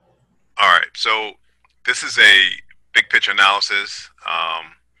So this is a big picture analysis. I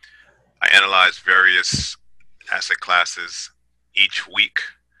analyze various asset classes each week.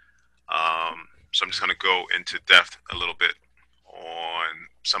 So I'm just going to go into depth a little bit on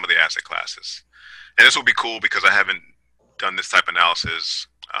some of the asset classes. And this will be cool because I haven't done this type of analysis,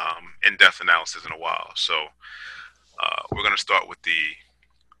 in-depth analysis in a while. So we're going to start with the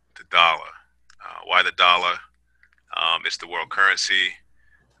dollar. Why the dollar? It's the world currency.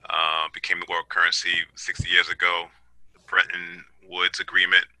 Became the world currency 60 years ago. The Bretton Woods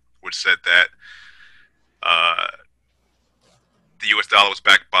Agreement, which said that uh, the U.S. dollar was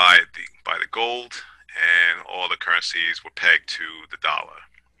backed by the gold, and all the currencies were pegged to the dollar.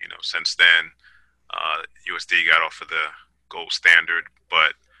 Since then, USD got off of the gold standard,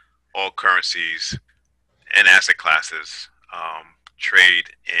 but all currencies and asset classes trade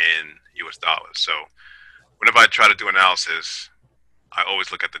in U.S. dollars. So whenever I try to do analysis, I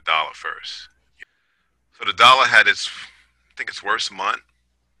always look at the dollar first. So the dollar had I think its worst month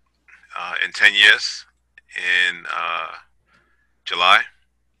in 10 years in July.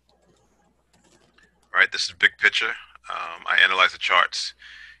 Right, this is big picture. I analyze the charts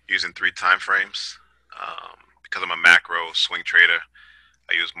using 3 time frames. Because I'm a macro swing trader,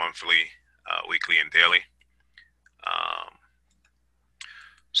 I use monthly, weekly, and daily. Um,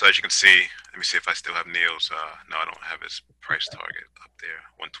 so as you can see, let me see if I still have Neil's. No, I don't have his price target up there,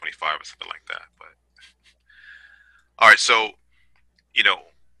 125 or something like that. But all right, so you know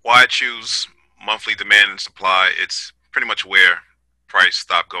why I choose monthly demand and supply. It's pretty much where price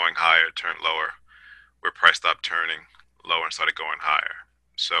stopped going higher, turned lower, where price stopped turning lower and started going higher.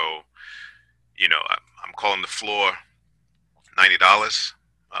 So I'm calling the floor $90.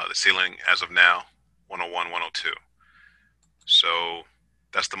 The ceiling as of now, 101, 102. So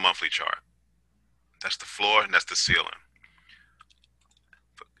that's the monthly chart. That's the floor and that's the ceiling.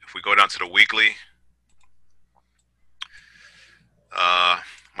 If we go down to the weekly, uh,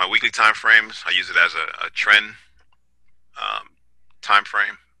 my weekly time frames, I use it as a trend um, time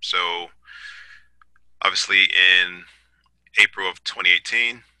frame. So obviously in April of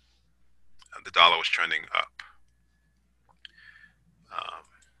 2018, the dollar was trending up. Um,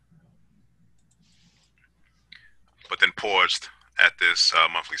 but then paused at this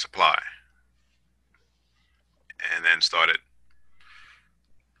monthly supply and then started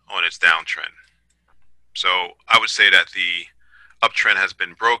on its downtrend. So I would say that the uptrend has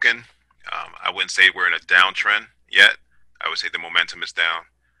been broken. I wouldn't say we're in a downtrend yet. I would say the momentum is down.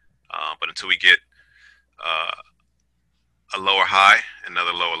 But until we get uh, a lower high,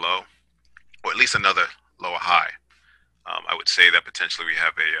 another lower low, or at least another lower high, I would say that potentially we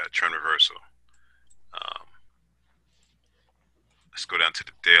have a trend reversal. Um, let's go down to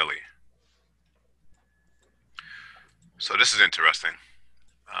the daily. So this is interesting.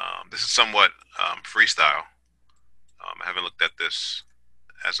 This is somewhat freestyle. I haven't looked at this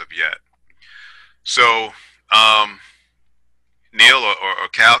as of yet. So, um, Neil or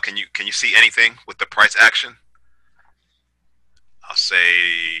Cal, can you see anything with the price action? I'll say,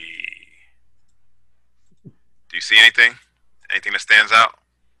 do you see anything? Anything that stands out?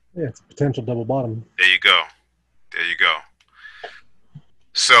 Yeah, it's a potential double bottom. There you go. There you go.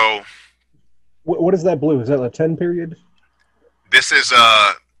 So What is that blue? Is that a 10 period? this is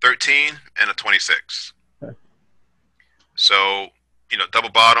a 13 and a 26. Okay. So double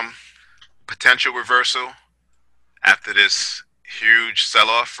bottom, potential reversal after this huge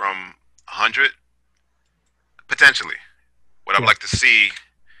sell-off from 100, potentially. What I'd Yeah. like to see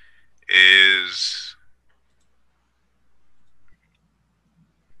is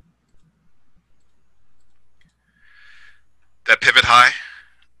that pivot high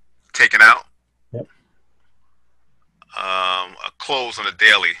taken out, Yep. a close on a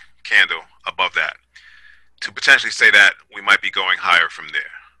daily candle above that to potentially say that we might be going higher from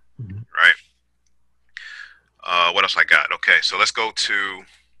there, Mhm. right? What else I got? Okay, so let's go to.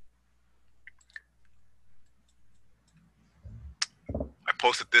 I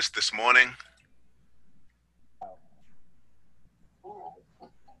posted this morning.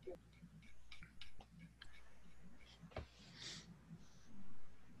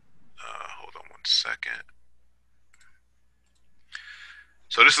 Hold on 1 second.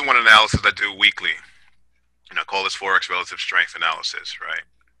 So this is one analysis I do weekly, and I call this forex relative strength analysis, right?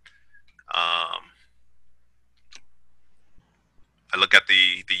 Um, I look at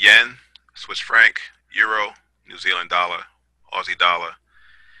the yen, Swiss franc, euro, New Zealand dollar, Aussie dollar.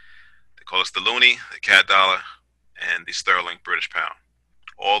 They call us the loonie, the CAD dollar, and the sterling British pound.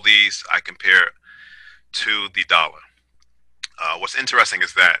 All these I compare to the dollar. What's interesting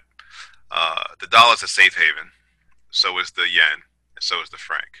is that the dollar is a safe haven. So is the yen, and so is the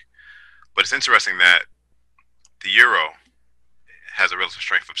franc. But it's interesting that the euro has a relative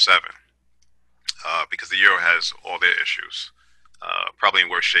strength of 7 because the euro has all their issues, probably in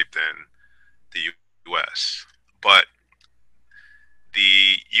worse shape than the U.S. But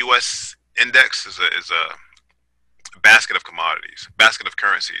the U.S. index is a basket of commodities, basket of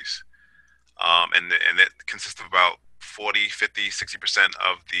currencies, and it consists of about 40, 50, 60%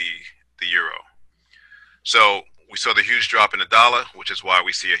 of the euro. So we saw the huge drop in the dollar, which is why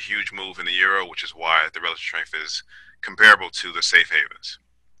we see a huge move in the euro, which is why the relative strength is comparable to the safe havens.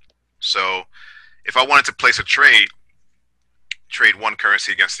 So if I wanted to place a trade one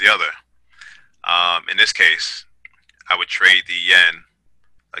currency against the other, in this case, I would trade the yen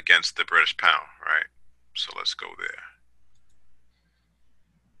against the British pound, right? So let's go there.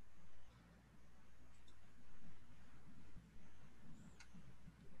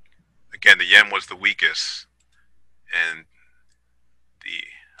 Again, the yen was the weakest, and the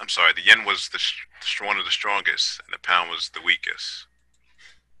I'm sorry, the yen was one of the strongest, and the pound was the weakest.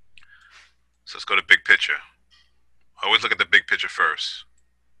 So let's go to big picture. I always look at the big picture first,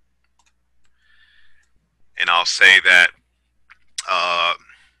 and I'll say that uh,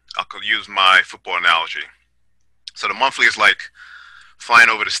 I'll use my football analogy. So the monthly is like flying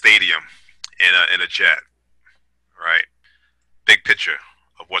over the stadium in a jet, right? Big picture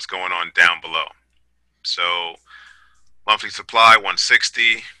of what's going on down below. So monthly supply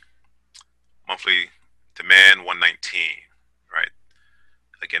 160, monthly demand 119, right?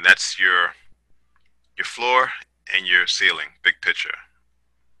 Again, that's your floor and your ceiling, big picture.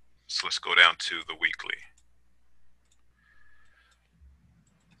 So let's go down to the weekly.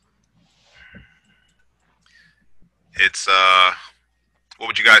 It's what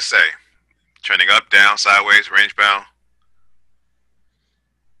would you guys say? Trending up, down, sideways, range bound?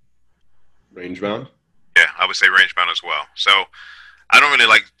 Range bound. Yeah, I would say range bound as well. So I don't really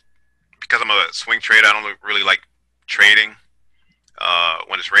like because I'm a swing trader. I don't really like trading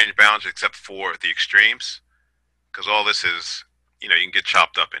when it's range bound, except for the extremes, because all this is, you can get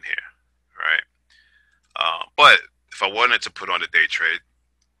chopped up in here, right? But if I wanted to put on a day trade,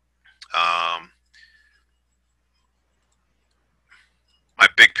 um, my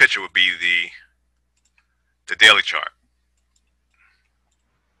big picture would be the daily chart,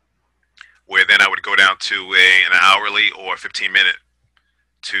 where then I would go down to an hourly or 15-minute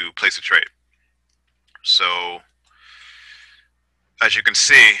to place a trade. So as you can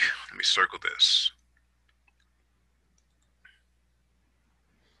see, let me circle this.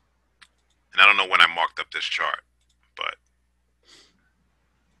 And I don't know when I marked up this chart, but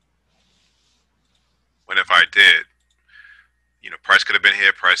whenever I did, price could have been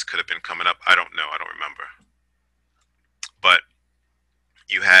here, price could have been coming up. I don't know. I don't remember. But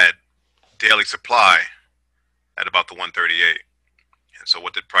you had daily supply at about the 138. And so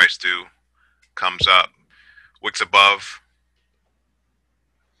what did price do? Comes up, wicks above,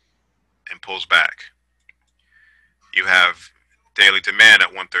 and pulls back. You have daily demand at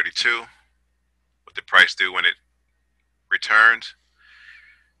 132. What did price do when it returned?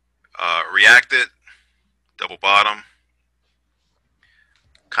 Reacted, double bottom.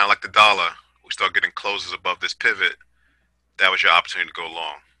 Kind of like the dollar, we start getting closes above this pivot. That was your opportunity to go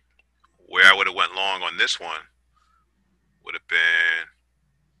long. Where I would have went long on this one would have been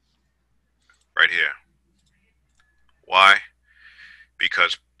right here. Why?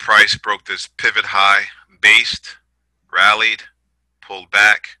 Because price broke this pivot high, based, rallied, pulled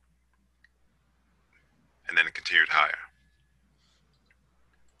back, and then it continued higher.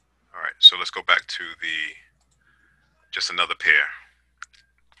 All right, so let's go back to the just another pair.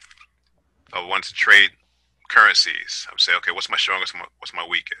 If I wanted to trade currencies, I would say, okay, what's my strongest, what's my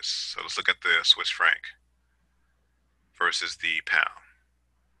weakest? So let's look at the Swiss franc versus the pound.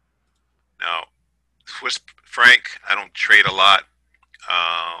 Now, Swiss franc, I don't trade a lot.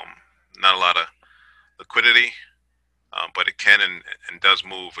 Not a lot of liquidity, but it can and does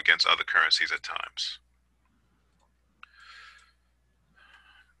move against other currencies at times.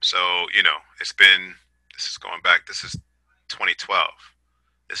 So, this is going back, this is 2012.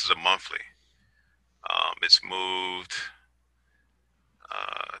 This is a monthly. It's moved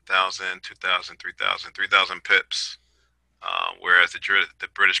 1,000, 2,000, 3,000, 3,000 pips, whereas the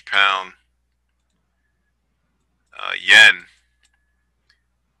British pound, yen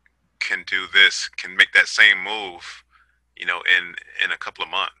can make that same move, in a couple of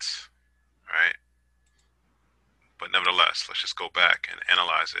months, right? But nevertheless, let's just go back and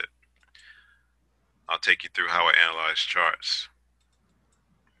analyze it. I'll take you through how I analyze charts.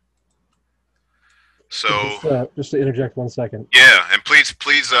 So Just to interject 1 second. yeah, and please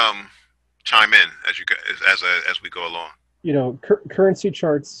chime in as we go along. Currency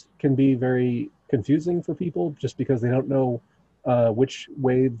charts can be very confusing for people just because they don't know which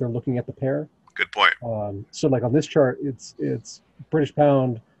way they're looking at the pair. Good point. So like on this chart, it's British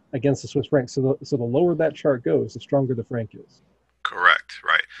pound against the Swiss franc. So the lower that chart goes, the stronger the franc is. Correct.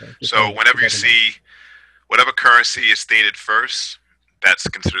 Right. Just So want to keep whenever you that in mind. see whatever currency is stated first, that's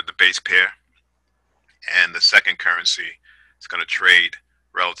considered the base pair, and the second currency is going to trade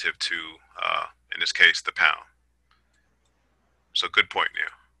relative to, in this case, the pound. So good point,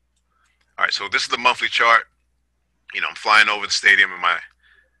 Neil. All right. So this is the monthly chart. I'm flying over the stadium in my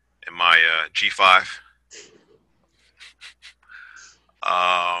G5.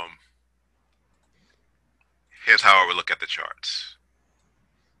 Um, Here's how I would look at the charts.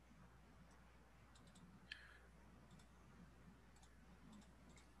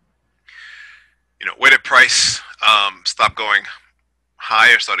 Where did price stop going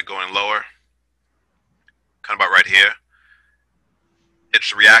higher, started going lower? Kind of about right here.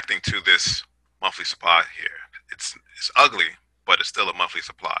 It's reacting to this monthly supply here. It's ugly, but it's still a monthly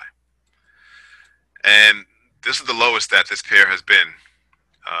supply. And this is the lowest that this pair has been.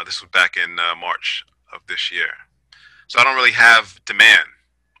 This was back in March of this year. So I don't really have demand.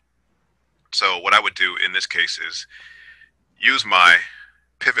 So what I would do in this case is use my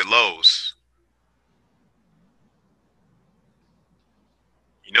pivot lows.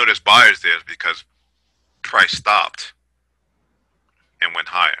 There's buyers there because price stopped and went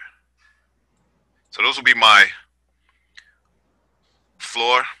higher. So those will be my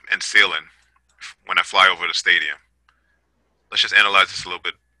floor and ceiling when I fly over the stadium. Let's just analyze this a little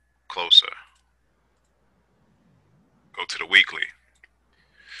bit closer. Go to the weekly.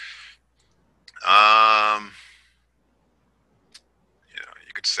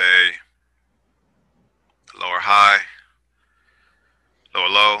 You could say lower high, lower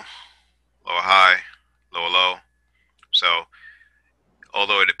low, lower high, lower low. So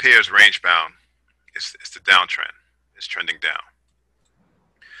although it appears range bound, it's the downtrend. It's trending down.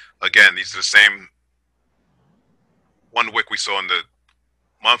 Again, these are the same. One wick we saw in the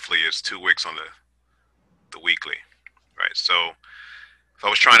monthly is 2 wicks on the weekly, right? So if I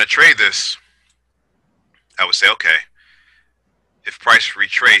was trying to trade this, I would say, okay, if price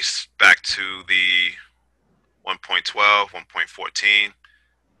retraced back to the 1.12, 1.14,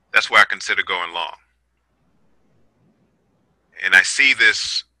 that's where I consider going long. And I see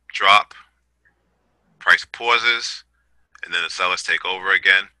this drop, price pauses, and then the sellers take over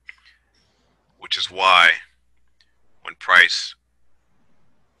again, which is why when price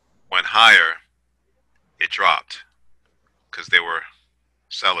went higher, it dropped because there were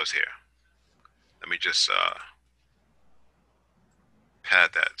sellers here. Let me just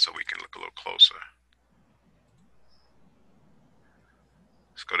pad that so we can look a little closer.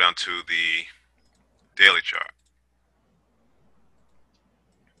 Let's go down to the daily chart.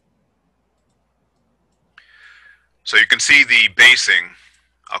 So you can see the basing,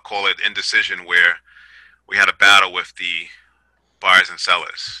 I'll call it indecision, where we had a battle with the buyers and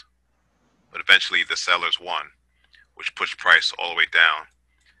sellers. But eventually the sellers won, which pushed price all the way down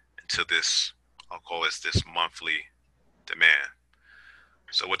into this, I'll call this monthly demand.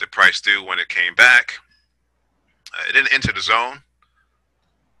 So what did price do when it came back? It didn't enter the zone,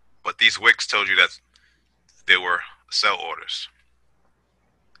 but these wicks told you that there were sell orders.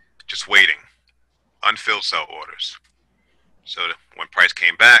 Just waiting. Unfilled sell orders. So when price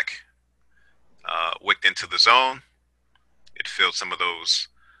came back, wicked into the zone, it filled some of those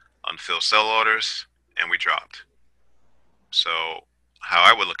unfilled sell orders, and we dropped. So how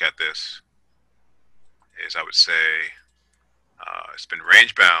I would look at this is I would say it's been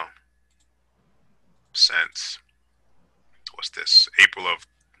range bound since, what's this, April of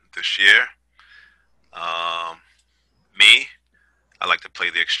this year. I like to play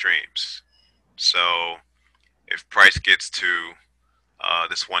the extremes. So if price gets to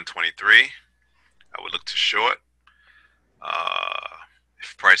this 123, I would look to short.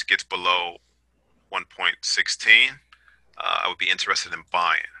 If price gets below 1.16, I would be interested in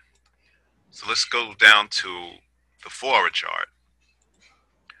buying. So let's go down to the 4-hour chart,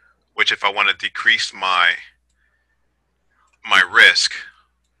 which if I want to decrease my risk,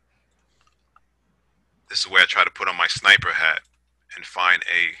 this is where I try to put on my sniper hat and find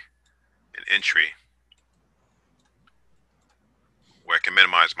an entry where I can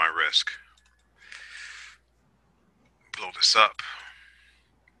minimize my risk. Blow this up.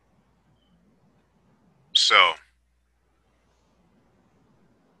 So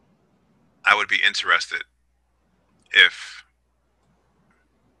I would be interested if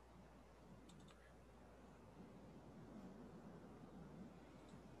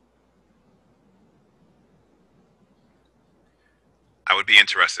would be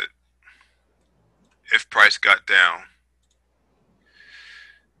interested if price got down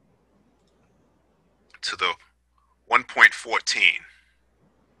to the 1.14.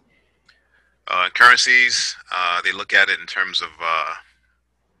 Currencies, they look at it in terms of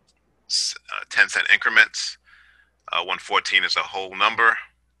 10-cent increments. 114 is a whole number.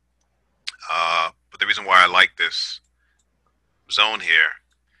 But the reason why I like this zone here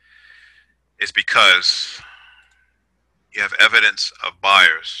is because you have evidence of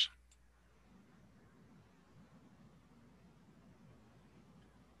buyers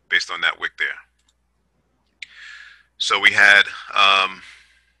based on that wick there. So we had,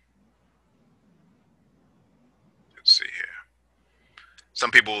 let's see here.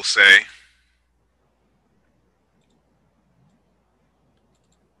 Some people will say,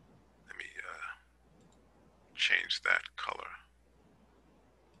 let me change that color.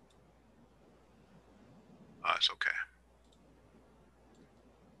 It's okay.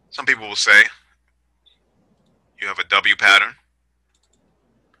 Some people will say you have a W pattern.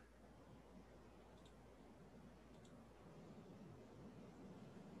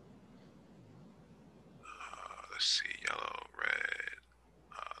 Let's see, yellow, red.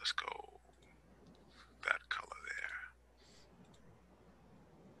 Let's go that color there.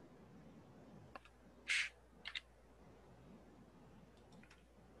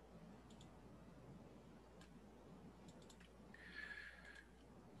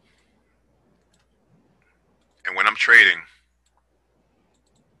 And when I'm trading,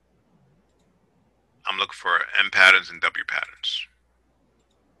 I'm looking for M patterns and W patterns.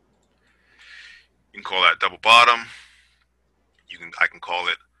 You can call that double bottom. I can call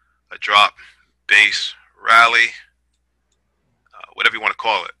it a drop, base, rally, whatever you want to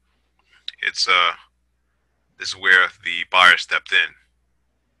call it. It's this is where the buyer stepped in.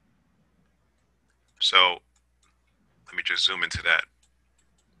 So let me just zoom into that.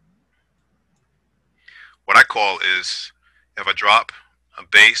 What I call is you have a drop, a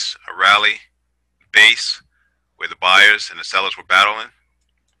base, a rally, base, where the buyers and the sellers were battling,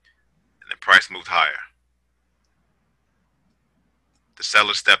 and the price moved higher. The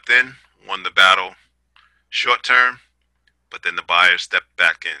sellers stepped in, won the battle short term, but then the buyers stepped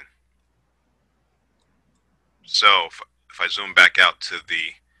back in. So if I zoom back out to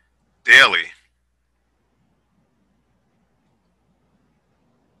the daily,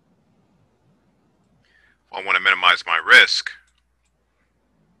 if I want to minimize my risk,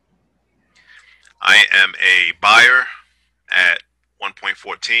 I am a buyer at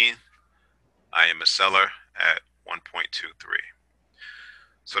 1.14. I am a seller at 1.23.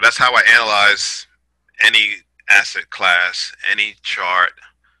 So that's how I analyze any asset class, any chart.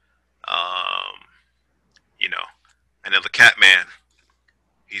 You know, and then the Catman,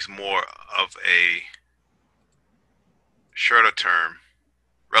 he's more of a shorter term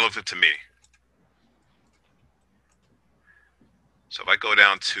relative to me. So if I go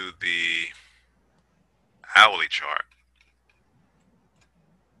down to the hourly chart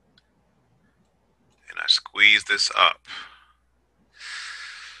and I squeeze this up,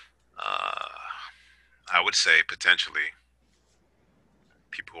 I would say potentially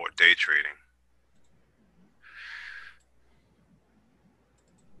people who are day trading,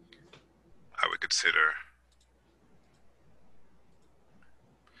 I would consider,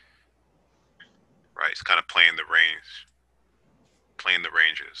 right, it's kind of playing the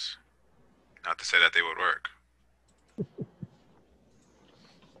ranges. Not to say that they would work.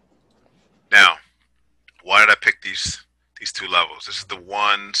 Now, why did I pick these two levels? This is the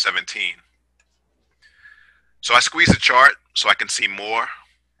 117. So I squeeze the chart so I can see more.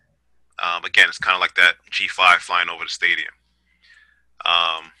 Again, it's kind of like that G5 flying over the stadium.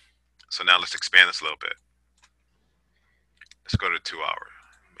 So now let's expand this a little bit. Let's go to 2 hour.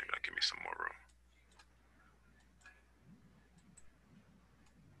 Maybe that'll give me some more room.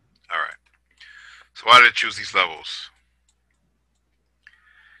 All right. So why did I choose these levels?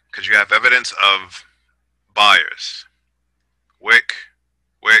 Because you have evidence of buyers. Wick,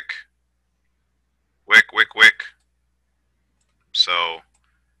 wick, wick, wick, wick. So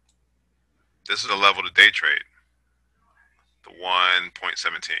this is a level to day trade, the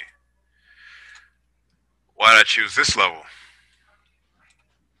 1.17. Why did I choose this level?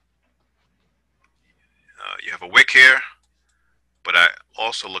 You have a wick here, but I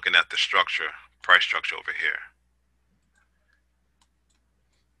also looking at the structure, price structure over here.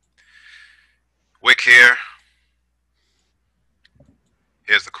 Wick here.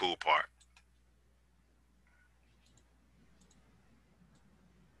 Here's the cool part.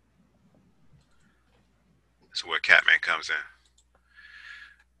 This is where Catman comes in.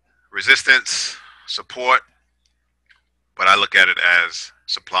 Resistance, support, but I look at it as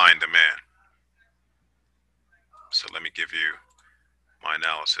supply and demand. So let me give you my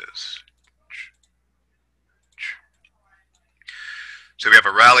analysis. So we have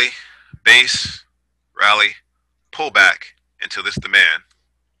a rally, base, rally, pullback until this demand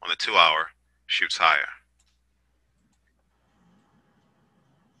on the 2-hour shoots higher.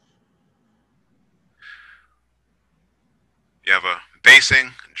 You have a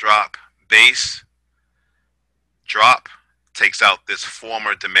basing, drop, base, drop, takes out this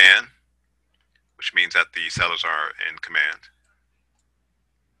former demand, which means that the sellers are in command.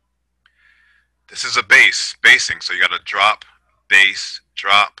 This is a basing, so you got a drop, base,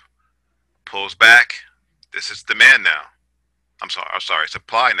 drop, pulls back. This is demand now. I'm sorry,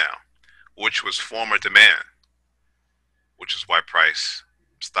 supply now, which was former demand, which is why price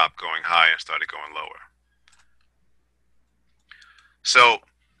stopped going high and started going lower. So,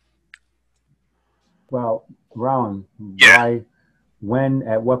 Well, Rowan, yeah,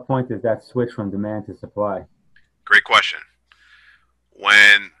 at what point does that switch from demand to supply? great question.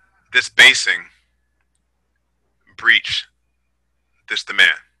 When this basing breached this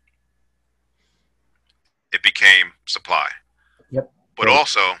demand, it became supply. Yep. But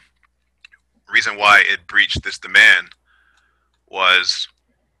also, reason why it breached this demand was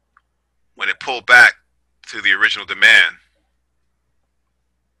when it pulled back to the original demand,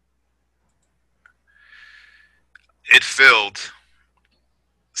 it filled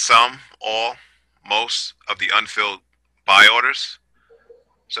some, all, most of the unfilled buy orders.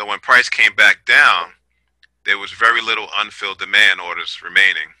 So when price came back down, there was very little unfilled demand orders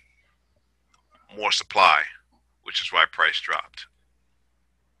remaining, more supply, which is why price dropped.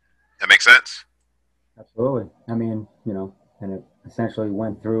 That makes sense? Absolutely. I mean, and it essentially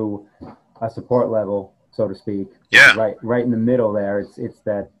went through a support level, so to speak. Yeah. Right in the middle there. It's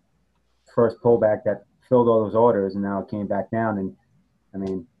that first pullback that filled all those orders, and now it came back down. And I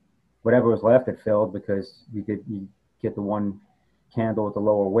mean, whatever was left, it filled because you get the one candle with the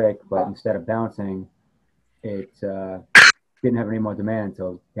lower wick, but instead of bouncing, it didn't have any more demand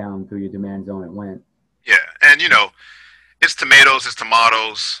until down through your demand zone it went. Yeah, and it's tomatoes, it's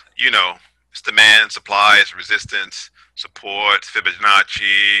tomatoes, it's demand, supply, it's resistance, support,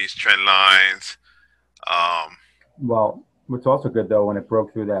 Fibonacci's, trend lines. Well, what's also good though, when it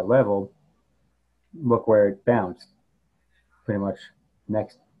broke through that level, look where it bounced. Pretty much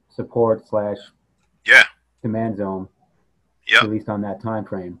next support / Yeah. demand zone. Yep. At least on that time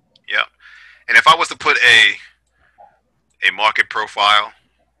frame. Yep. And if I was to put a market profile,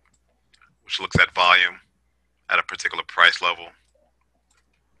 which looks at volume at a particular price level,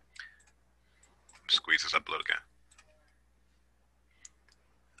 squeeze this up a little again.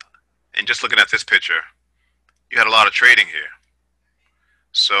 And just looking at this picture, you had a lot of trading here.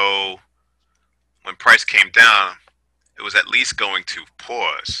 So when price came down, it was at least going to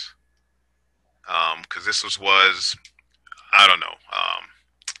pause. Because this was I don't know.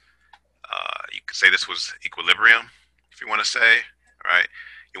 You could say this was equilibrium, if you want to say, right?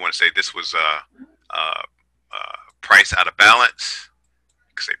 You want to say this was price out of balance.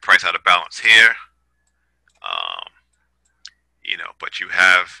 You could say price out of balance here. But you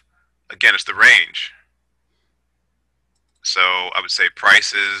have, again, it's the range. So I would say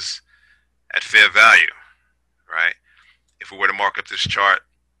prices at fair value, right? If we were to mark up this chart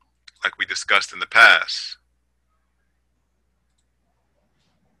like we discussed in the past,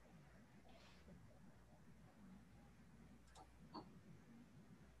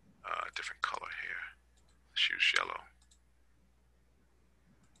 different color here. Let's use yellow.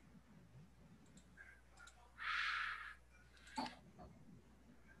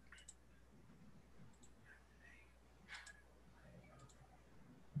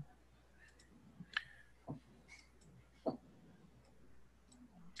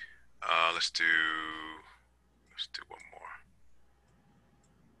 Let's do one more.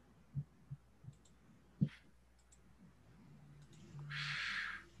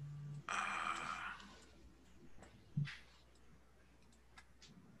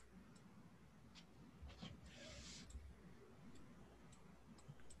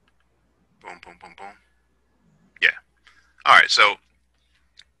 Boom, boom, boom, boom. Yeah. All right. So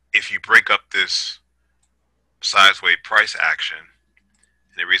if you break up this sideways price action,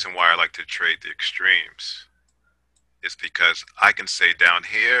 and the reason why I like to trade the extremes is because I can say down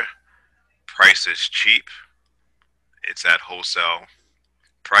here, price is cheap. It's at wholesale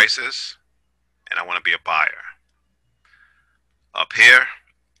prices, and I want to be a buyer. Up here,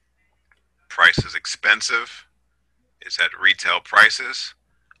 price is expensive. It's at retail prices.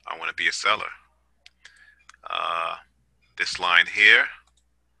 I want to be a seller. This line here,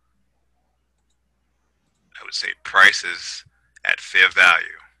 I would say prices at fair value.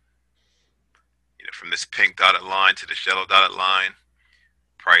 From this pink dotted line to this yellow dotted line,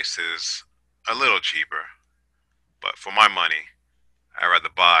 prices a little cheaper. But for my money, I'd rather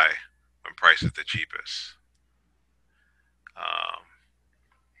buy when price is the cheapest. Um,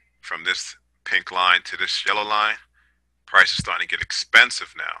 from this pink line to this yellow line, price is starting to get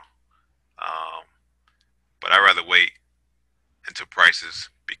expensive now. But I'd rather wait until prices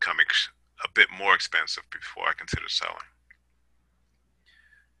become a bit more expensive before I consider selling.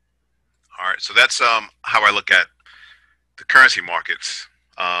 All right, so that's how I look at the currency markets.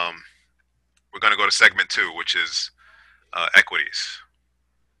 We're going to go to segment 2, which is equities.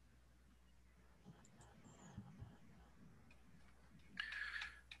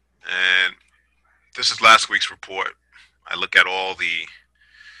 And this is last week's report. I look at all the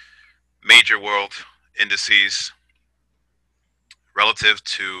major world indices relative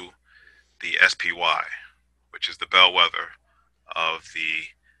to the SPY, which is the bellwether of the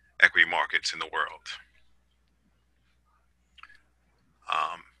equity markets in the world.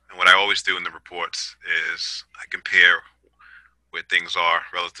 And what I always do in the reports is I compare where things are,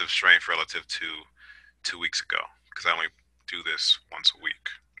 relative strength relative to 2 weeks ago, because I only do this once a week.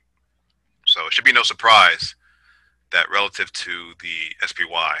 So it should be no surprise that relative to the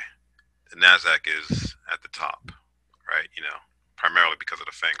SPY, the NASDAQ is at the top, right? Primarily because of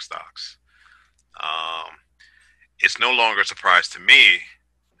the FANG stocks. It's no longer a surprise to me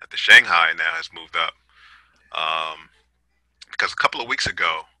that the Shanghai now has moved up, because a couple of weeks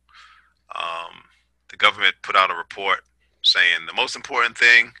ago, the government put out a report saying the most important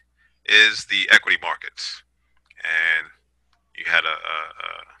thing is the equity markets, and you had a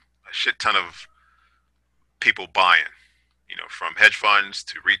shit ton of people buying, from hedge funds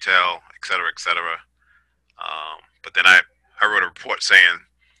to retail, et cetera, et cetera. But then I wrote a report saying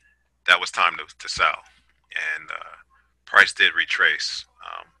that was time to sell, and price did retrace.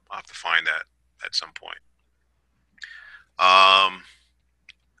 I'll have to find that at some point.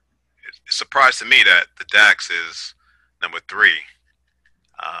 It's a surprise to me that the DAX is number 3,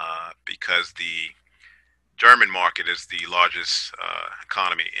 because the German market is the largest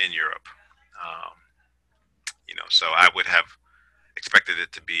economy in Europe. So I would have expected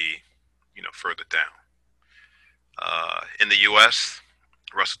it to be, further down. In the U.S.,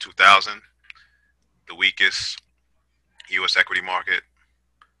 Russell 2000, the weakest U.S. equity market,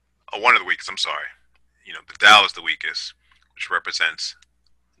 one of the weakest, I'm sorry. The Dow is the weakest, which represents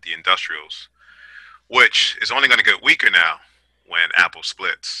the industrials, which is only going to get weaker now when Apple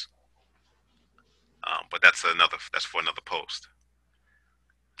splits. But that's for another post.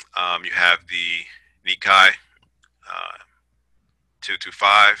 You have the Nikkei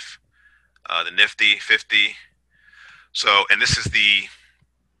 225, the Nifty 50. So, and this is the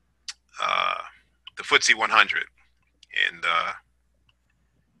FTSE 100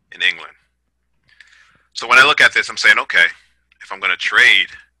 in England. So when I look at this, I'm saying, okay, if I'm going to trade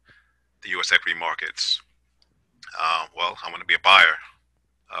the U.S. equity markets, well, I'm going to be a buyer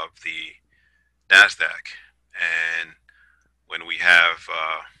of the NASDAQ. And when we have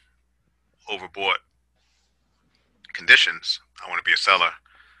overbought conditions, I want to be a seller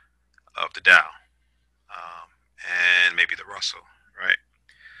of the Dow, and maybe the Russell, right?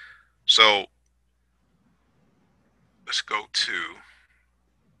 So let's go to,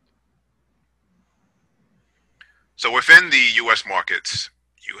 so within the U.S. markets,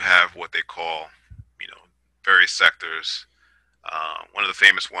 you have what they call, various sectors. One of the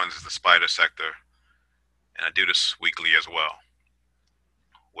famous ones is the spider sector, and I do this weekly as well,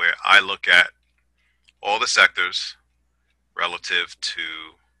 where I look at all the sectors relative to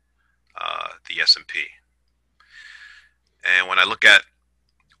the S&P. And when I look at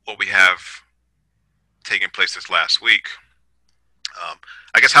what we have taking place this last week,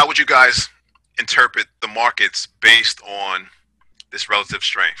 I guess how would you guys interpret the markets based on this relative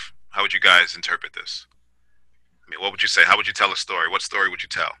strength? How would you guys interpret this? I mean, what would you say? How would you tell a story? What story would you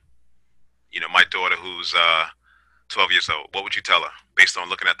tell? My daughter who's 12 years old, what would you tell her based on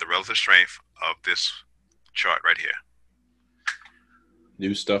looking at the relative strength of this chart right here?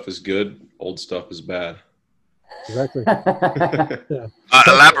 New stuff is good. Old stuff is bad. Exactly. Yeah.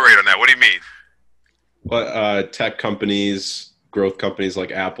 Elaborate on that. What do you mean? Well, tech companies, growth companies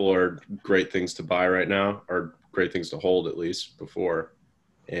like Apple are great things to buy right now, or great things to hold at least before.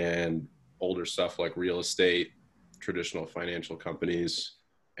 And older stuff like real estate, traditional financial companies,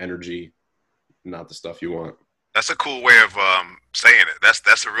 energy, not the stuff you want. That's a cool way of saying it.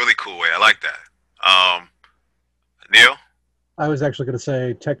 That's a really cool way. I like that. Neil? I was actually going to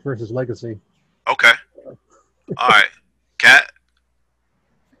say tech versus legacy. Okay. All right. Kat?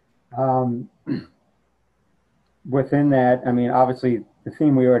 within that, I mean, obviously, the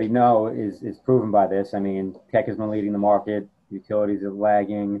theme we already know is proven by this. I mean, tech has been leading the market, utilities are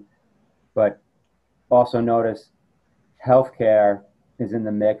lagging, but also notice healthcare is in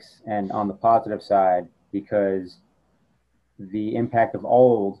the mix and on the positive side because the impact of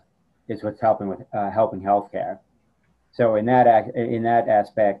old is what's helping with helping healthcare. So in that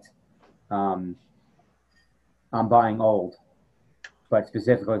aspect, um, I'm buying old, but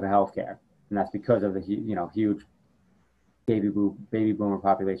specifically for healthcare, and that's because of the huge baby boomer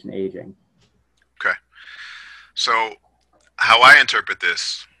population aging. Okay. So how I interpret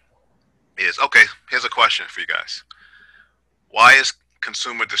this is okay. Here's a question for you guys. Why is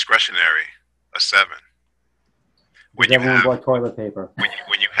consumer discretionary a seven when Because you everyone have bought toilet paper.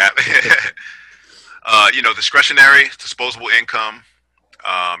 when you have discretionary disposable income?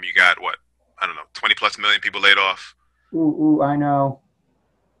 You got what, I don't know, 20 plus million people laid off. Ooh, I know.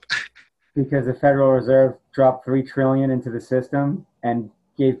 Because the Federal Reserve dropped 3 trillion into the system and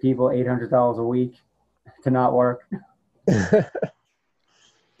gave people $800 a week to not work.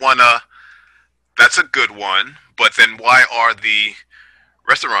 One, that's a good one. But then why are the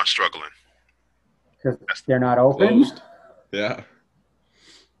restaurants struggling? Because That's, they're not open. Closed. Yeah.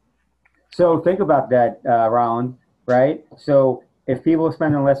 So think about that, Roland. Right? So if people are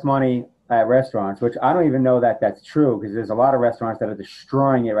spending less money at restaurants, which I don't even know that that's true, because there's a lot of restaurants that are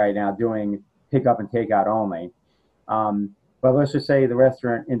destroying it right now, doing pickup and takeout only. But let's just say the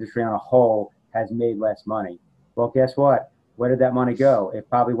restaurant industry on a whole has made less money. Well, guess what? Where did that money go? It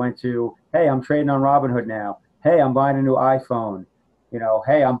probably went to, hey, I'm trading on Robinhood now. Hey, I'm buying a new iPhone.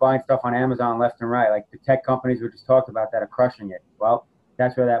 Hey, I'm buying stuff on Amazon left and right. Like the tech companies we just talked about that are crushing it. Well,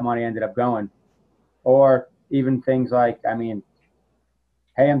 that's where that money ended up going. Or even things like, I mean,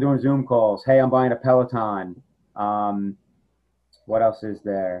 hey, I'm doing Zoom calls. Hey, I'm buying a Peloton. Um, what else is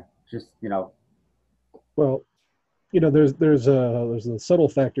there? Just, Well, there's a subtle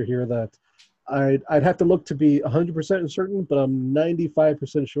factor here that I'd have to look to be 100% certain, but I'm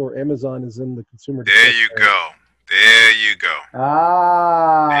 95% sure Amazon is in the consumer there you discretionary. go. There you go.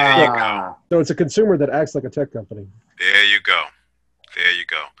 There you So, go. ah, so it's a consumer that acts like a tech company. There you go. There you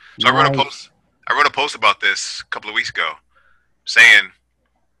go. So I wrote a nice. post. I wrote a post about this a couple of weeks ago, saying,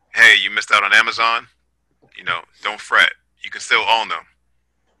 "Hey, you missed out on Amazon. Don't fret. You can still own them.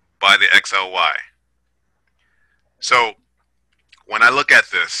 Buy the XLY." So when I look at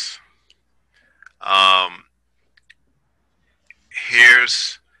this, um,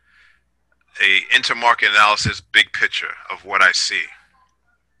 here's a intermarket analysis, big picture of what I see.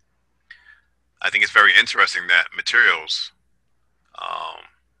 I think it's very interesting that materials um,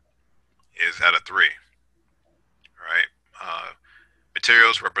 is at a three, right?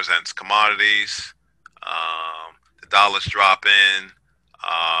 Materials represents commodities. The dollar's dropping.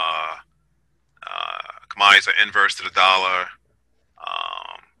 Uh, Commodities are inverse to the dollar.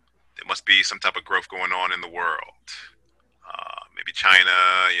 There must be some type of growth going on in the world. Maybe China,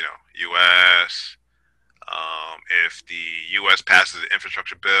 U.S. If the U.S. passes the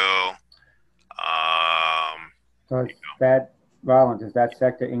infrastructure bill, um, So is that, Rollins, does that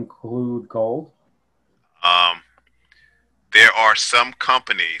sector include gold? um, there are some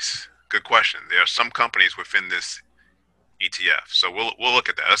companies. Good question. There are some companies within this ETF. So we'll look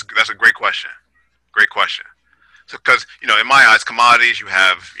at that. That's a great question. Great question. So because in my eyes, commodities you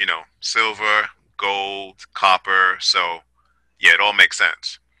have silver, gold, copper. So yeah, it all makes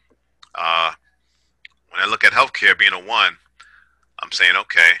sense. Uh, when I look at healthcare being a one, I'm saying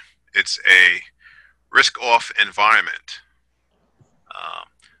okay, it's a risk-off environment. Um,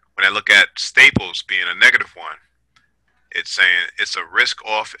 when I look at staples being a negative one, it's saying it's a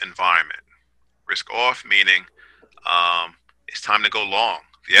risk-off environment. Risk-off meaning it's time to go long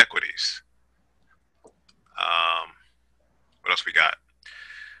the equities. Um, what else we got?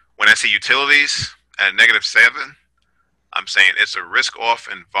 When I see utilities at -7, I'm saying it's a risk-off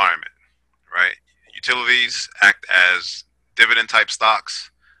environment, right? Utilities act as dividend type stocks.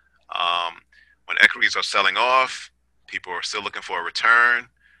 When equities are selling off, people are still looking for a return,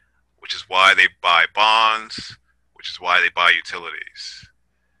 which is why they buy bonds, which is why they buy utilities.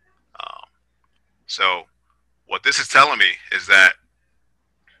 Um, so, what this is telling me is that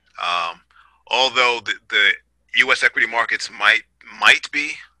um, although the U.S. equity markets might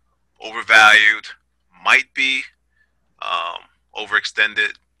be overvalued, might be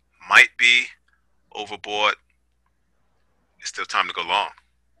overextended, might be overbought, it's still time to go long.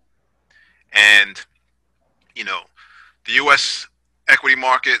 And you know, the U.S. equity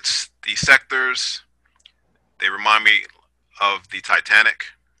markets, the sectors, they remind me of the Titanic,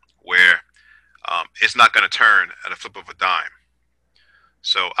 where it's not going to turn at a flip of a dime.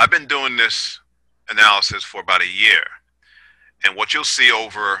 So I've been doing this analysis for about a year. And what you'll see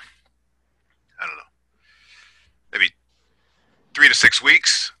over, I don't know, maybe 3 to 6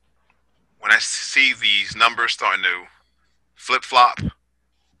 weeks, when I see these numbers starting to flip flop,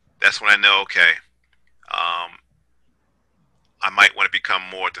 that's when I know, okay, um, I might want to become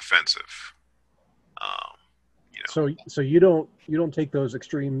more defensive. Um, you know, So you don't take those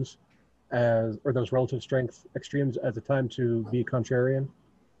extremes as or those relative strength extremes as a time to be contrarian.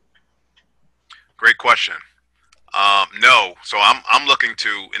 great question. No, so I'm looking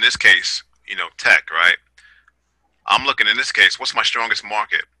to, in this case, tech, right? I'm looking in this case, what's my strongest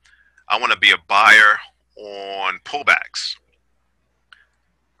market? I want to be a buyer on pullbacks,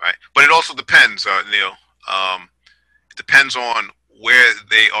 right? But it also depends, Neil. It depends on where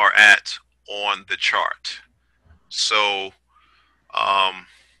they are at on the chart. So um,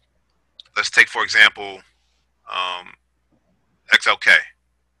 let's take, for example, um, XLK.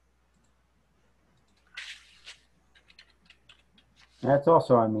 That's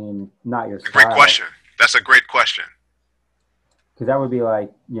also, I mean, not your Great style. question. That's a great question. Because that would be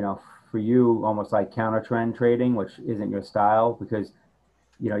like, for you, almost like counter trend trading, which isn't your style because,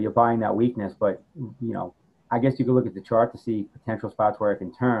 you're buying that weakness. But, I guess you could look at the chart to see potential spots where it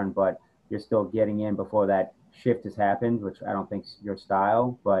can turn, but you're still getting in before that shift has happened, which I don't think's your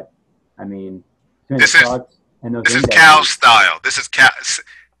style. But, I mean, between the This is charts and those this is Cal's indexes, style. This is Cal.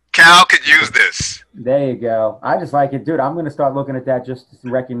 Cal could use this. there you go. I just like it, dude. I'm going to start looking at that just to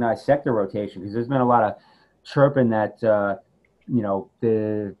recognize sector rotation because there's been a lot of chirping that the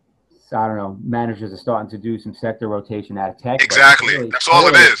I don't know managers are starting to do some sector rotation out of tech, but Exactly. clearly, That's all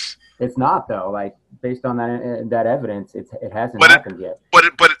it clearly is. it's not though. Like based on that evidence, it hasn't But it, happened yet.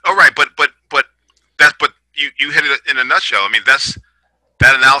 all right. But you hit it in a nutshell. I mean,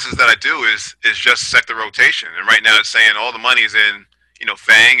 that analysis that I do is just sector rotation, and right now it's saying all the money's in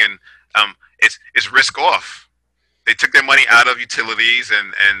Fang, and it's risk off. They took their money out of utilities,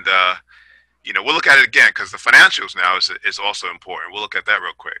 and we'll look at it again because the financials now is also important. We'll look at that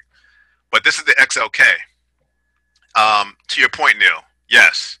real quick. But this is the XLK. To your point, Neil,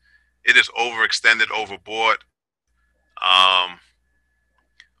 yes, it is overextended, overbought. Um,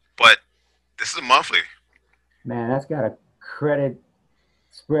 but this is a monthly. Man, that's got a credit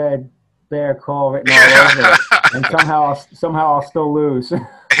spread bear call written all over it, and somehow I'll still lose.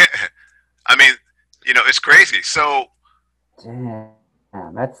 I mean, it's crazy. So, Damn,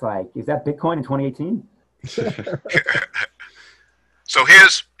 that's like, is that Bitcoin in 2018? so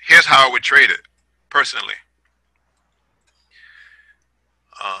here's how I would trade it personally.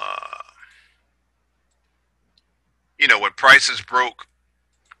 Uh, when prices broke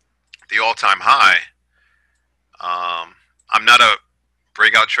the all-time high, I'm not a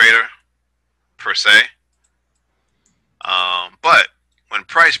breakout trader per se, but when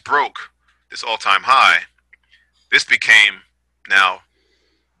price broke this all-time high, this became now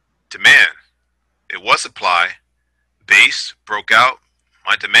demand. It was supply, base broke out,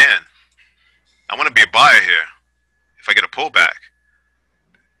 my demand. I want to be a buyer here if I get a pullback.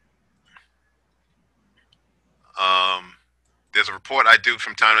 Um, there's a report I do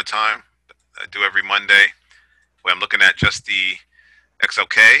from time to time. I do every Monday where I'm looking at just the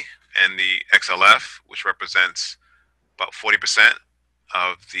XLK and the XLF, which represents about 40%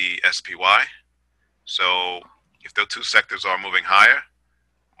 of the SPY. So if those two sectors are moving higher,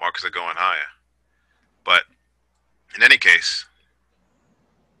 markets are going higher. But in any case,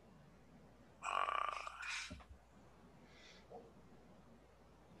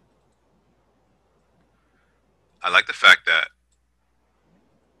 I like the fact that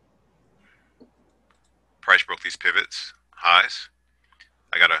price broke these pivots highs.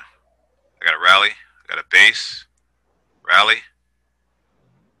 I got a rally, I got a base, rally,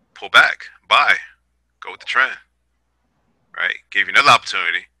 pull back, buy, go with the trend, right? Gave you another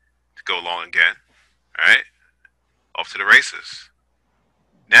opportunity to go long again, right? Off to the races.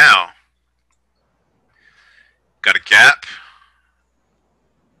 Now, got a gap.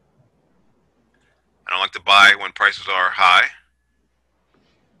 I don't like to buy when prices are high.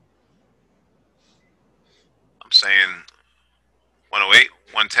 I'm saying 108,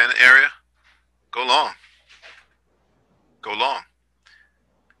 110 area, go long. Go long.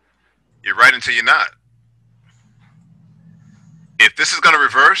 You're right until you're not. If this is going to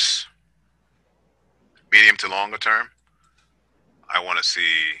reverse, medium to longer term, I want to see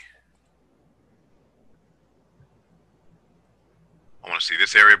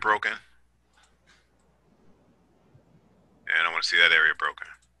this area broken, and I want to see that area broken.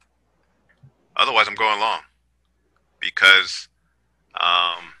 Otherwise, I'm going long because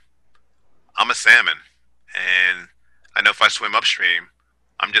I'm a salmon, and I know if I swim upstream,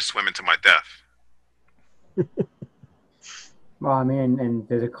 I'm just swimming to my death. Well, I mean, and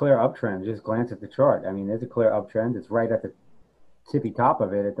there's a clear uptrend. Just glance at the chart. I mean, there's a clear uptrend. It's right at the tippy top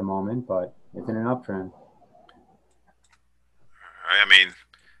of it at the moment, but it's in an uptrend. Right? I mean,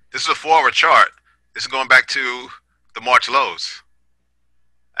 this is a forward chart. This is going back to the March lows.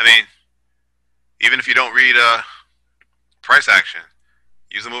 I mean, even if you don't read price action,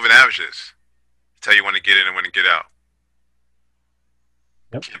 use the moving averages to tell you when to get in and when to get out.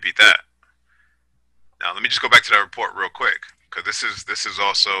 Yep. Can't beat that. Now, let me just go back to that report real quick because this is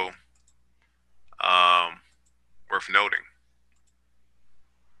also worth noting.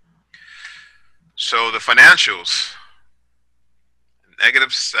 So the financials,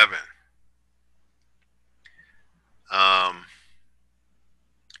 -7.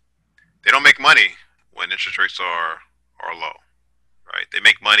 They don't make money when interest rates are low, right? They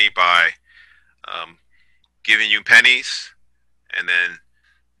make money by giving you pennies and then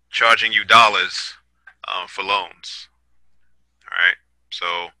charging you dollars for loans. All right.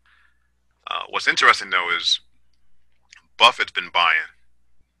 So what's interesting though is Buffett's been buying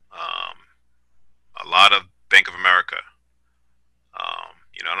a lot of Bank of America.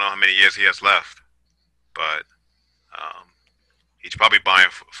 I don't know how many years he has left, but he's probably buying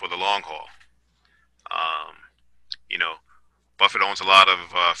for the long haul. Um, you know, Buffett owns a lot of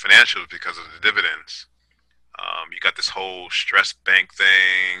financials because of the dividends. You got this whole stress bank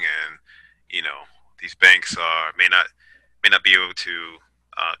thing, and these banks may not be able to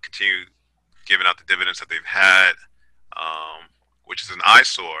continue giving out the dividends that they've had, which is an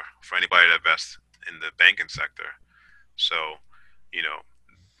eyesore for anybody that invests in the banking sector. So,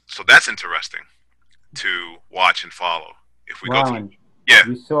 so that's interesting to watch and follow. If we go through, yeah,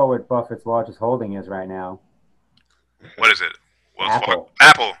 you saw what Buffett's largest holding is right now. What is it? Well,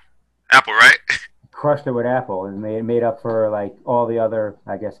 Apple. Apple, right? Crushed it with Apple and made up for like all the other,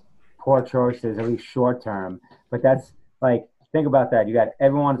 I guess, poor choices, at least short term. But that's like, think about that. You got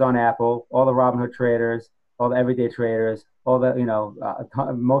everyone's on Apple, all the Robinhood traders, all the everyday traders, all the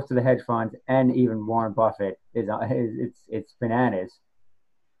most of the hedge funds, and even Warren Buffett it's bananas.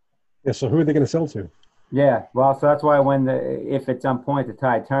 Yeah. So who are they going to sell to? Yeah. Well, so that's why if at some point the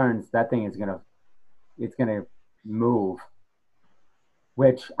tide turns, that thing is it's gonna move.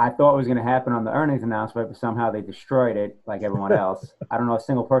 Which I thought was going to happen on the earnings announcement, but somehow they destroyed it like everyone else. I don't know a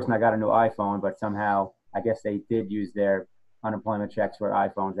single person that got a new iPhone, but somehow I guess they did use their unemployment checks for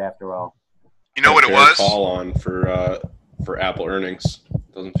iPhones after all. You know what it was? Call on for Apple earnings.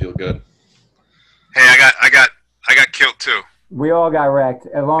 Doesn't feel good. Hey, I got killed too. We all got wrecked,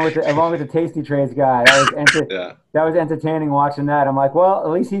 along with the Tasty Trades guy. That was entertaining watching that. I'm like, well,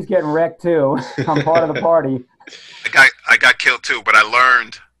 at least he's getting wrecked too. I'm part of the party. I got killed too, but I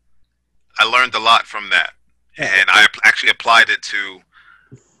learned a lot from that, and I actually applied it to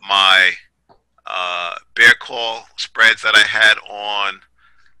my bear call spreads that I had on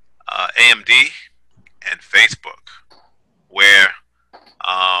AMD and Facebook, where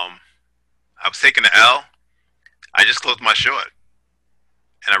I was taking the L. I just closed my short,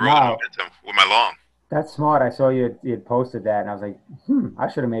 and I rolled momentum with my long. That's smart. I saw you had posted that, and I was like, I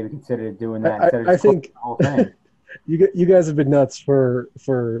should have maybe considered doing that instead of I think the whole thing. You guys have been nuts for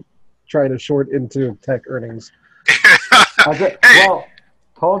trying to short into tech earnings. Okay, well,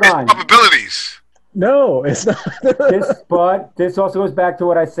 hold on. Probabilities. No, it's not. But this also goes back to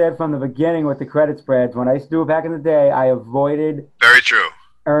what I said from the beginning with the credit spreads. When I used to do it back in the day, I avoided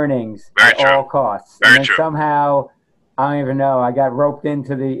earnings at all costs. Very and then somehow, I don't even know, I got roped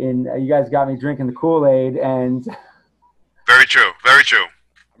into you guys got me drinking the Kool-Aid and. Very true. Very true.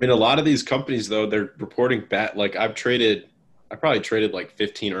 I mean, a lot of these companies, though, they're reporting bad. Like, I probably traded like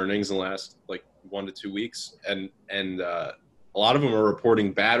 15 earnings in the last like 1 to 2 weeks, and a lot of them are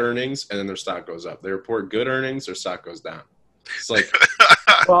reporting bad earnings, and then their stock goes up. They report good earnings, their stock goes down. It's like,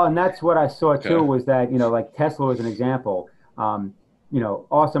 well, and that's what I saw too. Was that like Tesla was an example.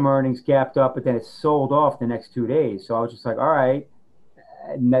 Awesome earnings, gapped up, but then it sold off the next 2 days. So I was just like, all right.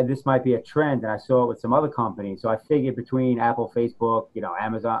 This might be a trend, and I saw it with some other companies. So I figured between Apple, Facebook,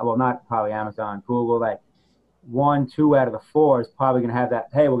 Amazon, well, not probably Amazon, Google, that 1, 2 out of the 4 is probably going to have that,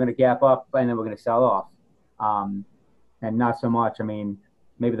 hey, we're going to gap up, and then we're going to sell off. And not so much. I mean,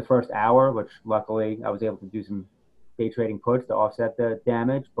 maybe the first hour, which luckily I was able to do some day trading puts to offset the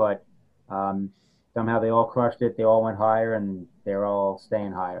damage, but somehow they all crushed it. They all went higher, and they're all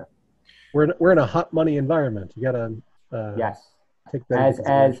staying higher. We're in a hot money environment. You got to yes. Take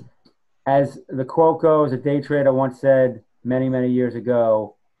that as the quote goes, a day trader once said many, many years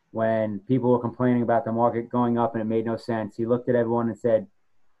ago, when people were complaining about the market going up and it made no sense, he looked at everyone and said,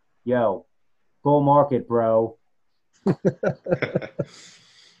 yo, bull market, bro.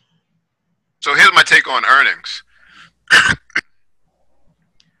 So here's my take on earnings.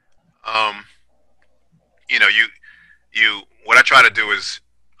 Um, what I try to do is,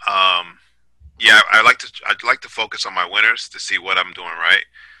 um, yeah, I'd like to focus on my winners to see what I'm doing right,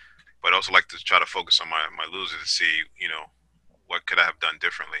 but I also like to try to focus on my losers to see, what could I have done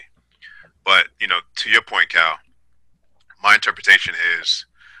differently. But to your point, Cal, my interpretation is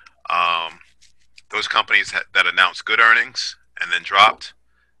um, those companies that announced good earnings and then dropped,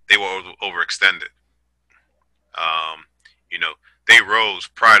 they were overextended. Um, you know, they rose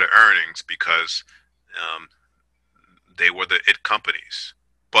prior to earnings because um, they were the it companies,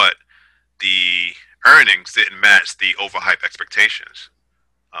 but the earnings didn't match the overhyped expectations,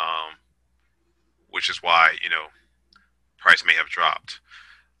 um, which is why price may have dropped.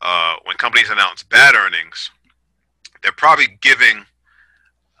 When companies announce bad earnings, they're probably giving,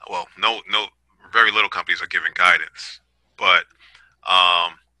 well, no, very little companies are giving guidance, but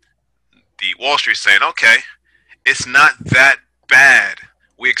um, the Wall Street's saying, okay, it's not that bad.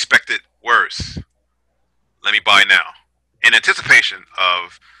 We expected worse. Let me buy now, in anticipation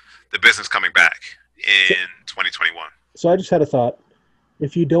of the business coming back So, in 2021. so I just had a thought.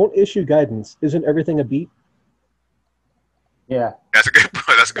 If you don't issue guidance, isn't everything a beat? Yeah. That's a good.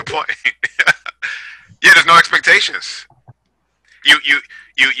 That's a good point. Yeah, there's no expectations.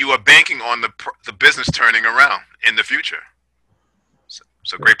 You are banking on the business turning around in the future.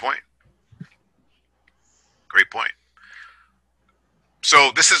 So great point. Great point.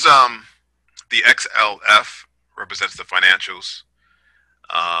 So this is the XLF represents the financials.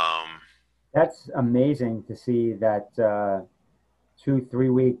 Um, That's amazing to see that 2 3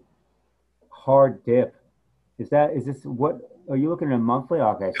 week hard dip. Is this what are you looking at a monthly?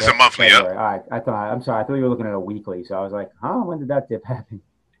 Okay, so it's a that's for monthly. Yep. February. All right, I'm sorry, I thought you were looking at a weekly. So I was like, huh, when did that dip happen?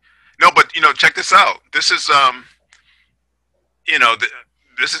 No, but check this out. This is you know, th-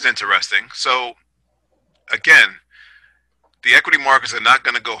 this is interesting. So again, the equity markets are not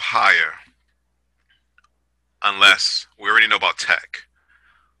going to go higher unless we already know about tech,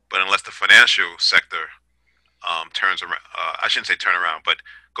 but unless the financial sector turns around. I shouldn't say turn around, but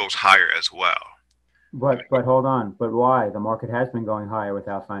goes higher as well. I mean, But hold on, but why? The market has been going higher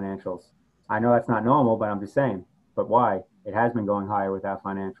without financials. I know that's not normal, but I'm just saying. But why? It has been going higher without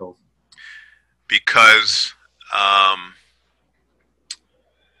financials. because um,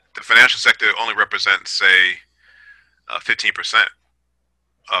 the financial sector only represents, say, 15%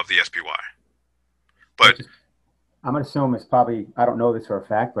 of the SPY. But Which is, I'm gonna assume it's probably, I don't know this for a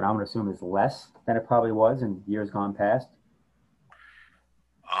fact, but I'm gonna assume it's less than it probably was in years gone past,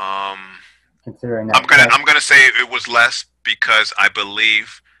 um, considering that tech I'm gonna say it was less because I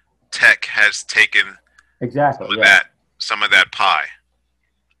believe tech has taken exactly, some of yeah. that some of that pie.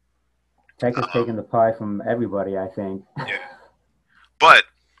 Tech has Um, taken the pie from everybody, I think. yeah, but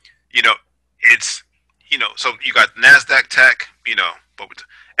you know, it's so you got Nasdaq Tech, but with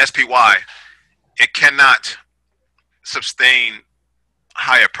SPY, it cannot sustain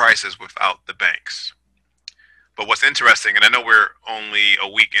higher prices without the banks. But what's interesting, and I know we're only a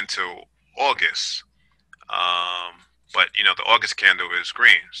week into August, but the August candle is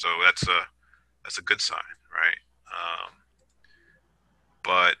green, so that's a good sign, right?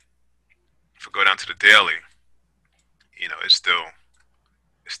 But if we go down to the daily, it's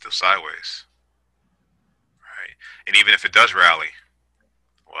still sideways, right? And even if it does rally,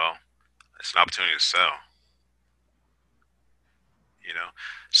 well, it's an opportunity to sell, you know.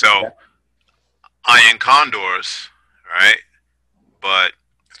 So Yeah. eyeing condors, right? But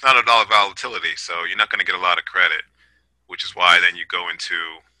it's not a dollar volatility, so you're not going to get a lot of credit, which is why then you go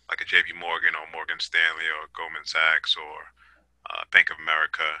into like a JP Morgan or Morgan Stanley or Goldman Sachs or Bank of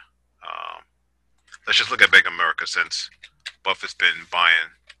America. Um, let's just look at Bank of America since Buffett's been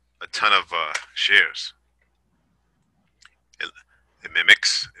buying a ton of shares. It, it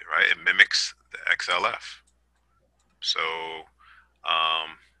mimics, right? It mimics the XLF. So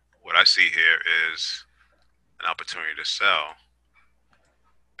what I see here is an opportunity to sell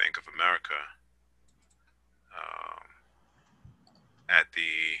Bank of America um, at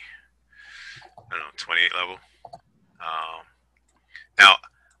the, I don't know, 28 level. Um, Now,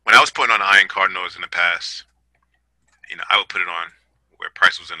 when I was putting on iron cardinals in the past, I would put it on where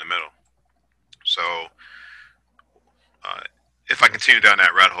price was in the middle. So uh, if I continue down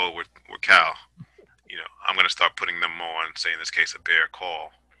that rat hole with Cal, I'm going to start putting them on, say in this case, a bear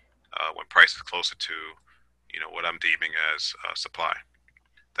call when price is closer to, what I'm deeming as supply.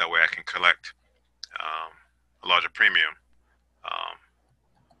 That way I can collect a larger premium um,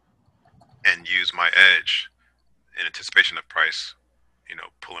 and use my edge in anticipation of price,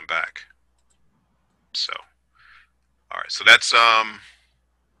 pulling back. So, all right. So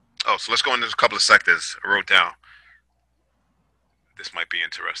Oh, so let's go into a couple of sectors I wrote down. This might be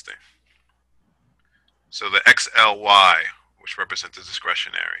interesting. So the XLY, which represents the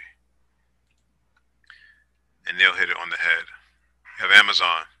discretionary, and Neil hit it on the head. You have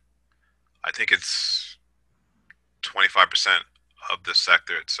Amazon. I think it's 25% of the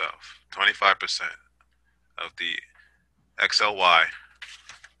sector itself. 25% of the XLY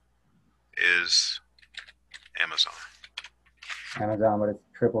is Amazon. Amazon with its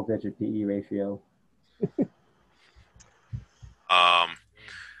triple-digit PE ratio. I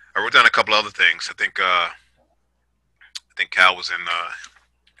wrote down a couple other things. I think Cal was in. I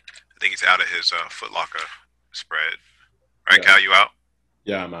think he's out of his Foot Locker spread. Right, Yeah. Cal, you out?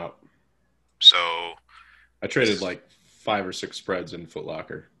 Yeah, I'm out. So I traded like 5 or 6 spreads in Foot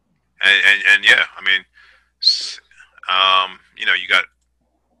Locker. and yeah, I mean, you got,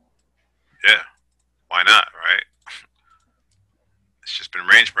 yeah, why not, right? It's just been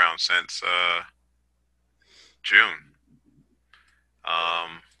range bound since June.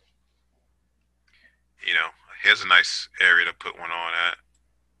 Here's a nice area to put one on at.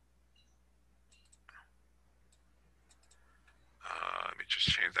 Let me just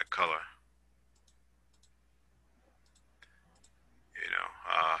change that color.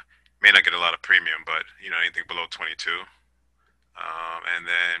 May not get a lot of premium, but anything below 22. And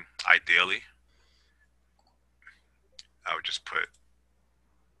then ideally, I would just put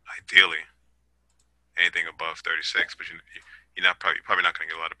ideally anything above 36. But you're probably not going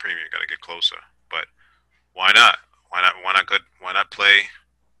to get a lot of premium. You got to get closer. But why not? Why not? Why not good? Why not play?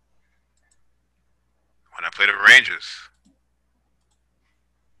 Why not play the ranges?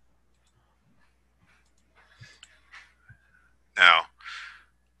 Now,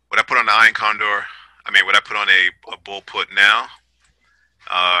 what I put on the Iron Condor, what I put on a bull put now,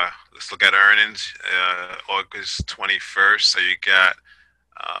 let's look at earnings, August 21st. So you got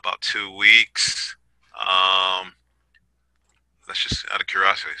about 2 weeks. Let's just, out of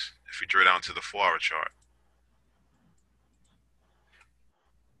curiosity, if we drill down to the 4-hour chart.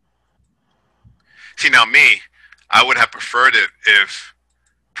 See, now I would have preferred it if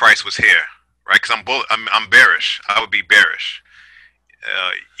price was here, right? Because I'm bearish. I would be bearish.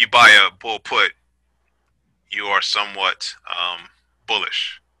 You buy a bull put, you are somewhat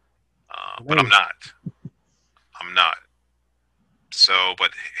bullish, but I'm not. I'm not. So,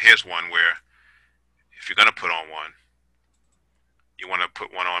 but here's one where if you're gonna put on one, you want to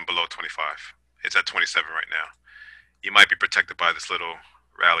put one on below 25. It's at 27 right now. You might be protected by this little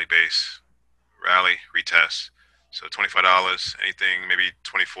rally retest. So $25, anything maybe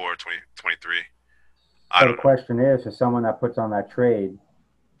 24, 20, 23. So the question is, for someone that puts on that trade,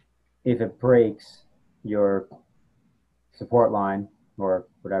 if it breaks your support line or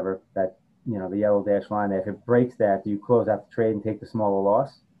whatever, that the yellow dash line, if it breaks that, do you close out the trade and take the smaller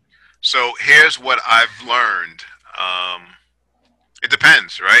loss? So here's what I've learned. It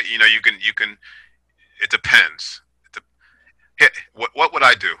depends, right? You can. It depends. What would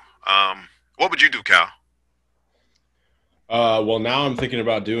I do? What would you do, Cal? Well, now I'm thinking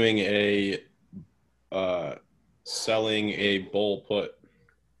about doing selling a bull put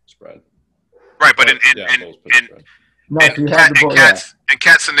spread. Right, but in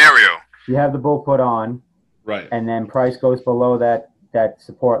Cat's scenario, you have the bull put on, right, and then price goes below that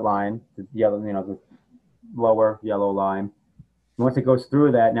support line, the yellow, the lower yellow line. Once it goes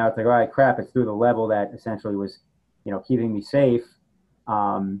through that, now it's like, all right, crap, it's through the level that essentially was, keeping me safe.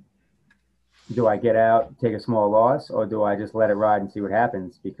 Do I get out, take a small loss, or do I just let it ride and see what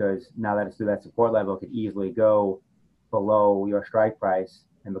happens? Because now that it's through that support level, it could easily go below your strike price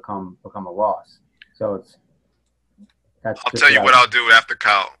and become a loss. So I'll tell you what I'll do after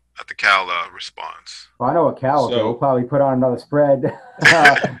Cal responds. Well, I know what Cal will do. We'll probably put on another spread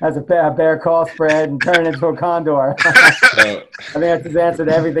as a bear call spread and turn it into a condor. I think that's his answer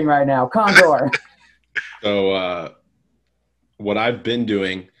to everything right now. Condor. So what I've been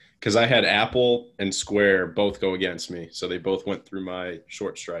doing, because I had Apple and Square both go against me, so they both went through my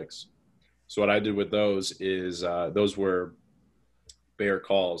short strikes. So what I did with those is those were bear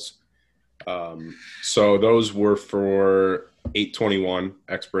calls. So those were for 8/21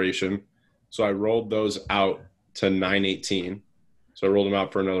 expiration. So I rolled those out to 9/18. So I rolled them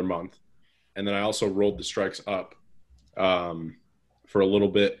out for another month. And then I also rolled the strikes up for a little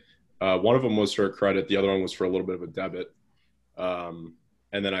bit. One of them was for a credit. The other one was for a little bit of a debit.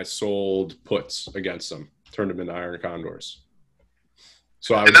 And then I sold puts against them, turned them into iron condors.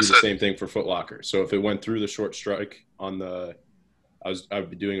 So I would do the same thing for Foot Locker. So if it went through the short strike I would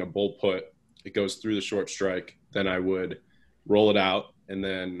be doing a bull put. It goes through the short strike. Then I would roll it out and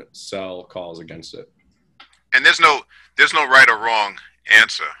then sell calls against it. And there's no right or wrong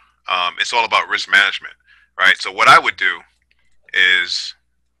answer. It's all about risk management, right? So what I would do is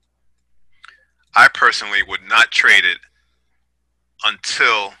I personally would not trade it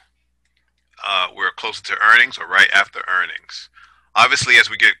until we're closer to earnings or right after earnings. Obviously, as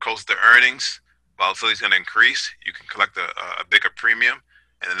we get closer to earnings, volatility is going to increase. You can collect a bigger premium,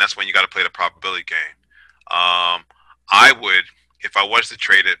 and then that's when you got to play the probability game. I would, if I was to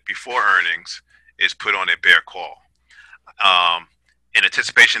trade it before earnings, is put on a bear call. In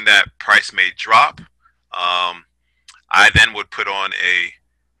anticipation that price may drop, I then would put on a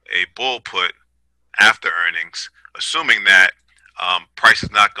bull put after earnings, assuming that price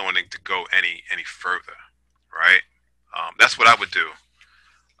is not going to go any further, right? That's what I would do,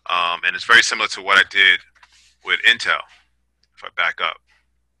 and it's very similar to what I did with Intel. If I back up,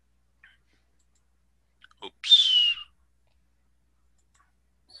 oops.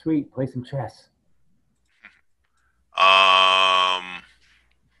 Sweet, play some chess.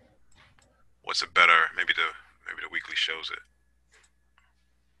 What's it better? Maybe the weekly shows it.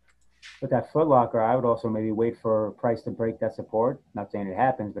 With that Foot Locker, I would also maybe wait for price to break that support. Not saying it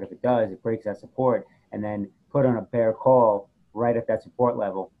happens, but if it does, it breaks that support, and then put on a bear call right at that support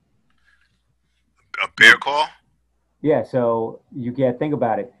level. A bear call? Yeah. So you get think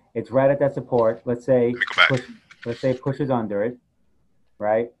about it. It's right at that support. Let's say it pushes under it,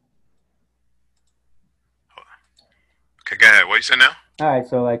 right? Okay, go ahead. What you say now? All right.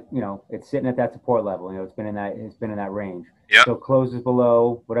 So it's sitting at that support level. It's been in that range. Yep. So closes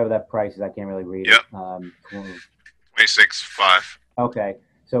below whatever that price is. I can't really read yep. it. 26.5. Okay.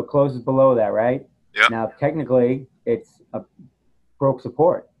 So closes below that, right? Yeah. Now technically it's a broke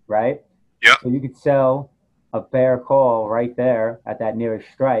support, right? Yeah. So you could sell a bear call right there at that nearest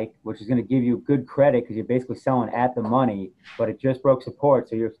strike, which is going to give you good credit because you're basically selling at the money, but it just broke support,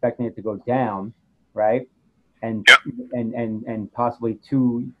 so you're expecting it to go down, right? And yep. and possibly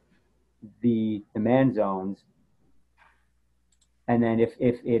to the demand zones. And then if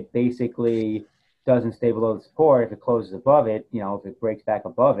it basically doesn't stay below the support, if it closes above it, if it breaks back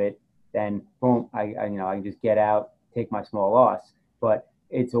above it, then boom, I can just get out, take my small loss. But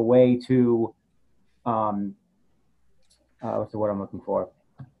it's a way to what's the word I'm looking for?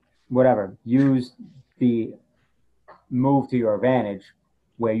 Whatever. Use the move to your advantage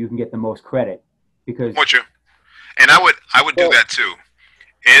where you can get the most credit. Because and I would do that too.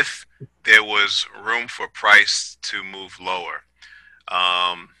 If there was room for price to move lower.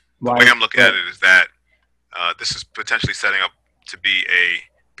 The way I'm looking at it is that this is potentially setting up to be a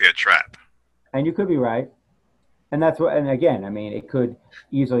bear trap. And you could be right. And that's what, and again, I mean, it could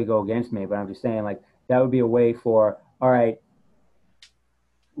easily go against me, but I'm just saying, like, that would be a way for, all right,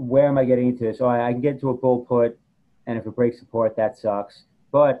 where am I getting into this? So I can get into a bull put, and if it breaks support, that sucks.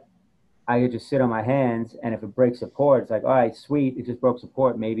 But I could just sit on my hands, and if it breaks support, it's like, all right, sweet, it just broke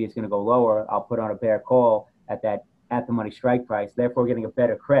support. Maybe it's going to go lower. I'll put on a bear call at the money strike price, therefore getting a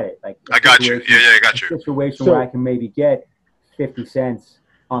better credit. Like I got you. Yeah, I got you. A situation where I can maybe get 50 cents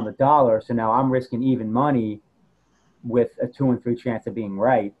on the dollar. So now I'm risking even money with a 2 in 3 chance of being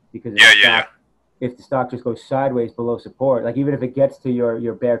right, because if the stock just goes sideways below support, like even if it gets to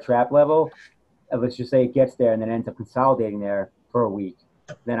your bear trap level, let's just say it gets there and then ends up consolidating there for a week,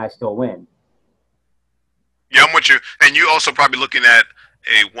 then I still win. Yeah, I'm with you. And you also probably looking at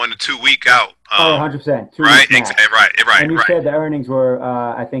a 1 to 2 week out. 100%. 2 right, weeks right. And you said the earnings were,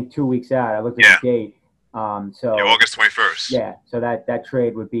 I think, 2 weeks out. I looked at the date. So August 21st. Yeah, so that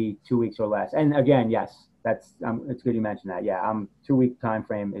trade would be 2 weeks or less. And again, yes, that's it's good you mentioned that. Yeah, 2 week time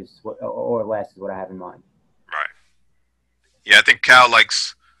frame is what, or less is what I have in mind. Right. Yeah, I think Cal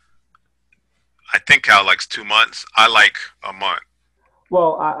likes 2 months. I like a month.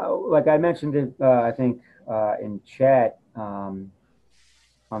 Well, like I mentioned it, I think in chat on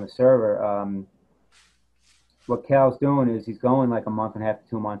the server, what Cal's doing is he's going like a month and a half to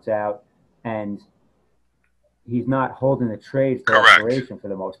 2 months out, and he's not holding the trade for expiration for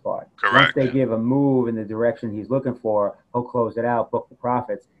the most part. Correct. Once they give a move in the direction he's looking for, he'll close it out, book the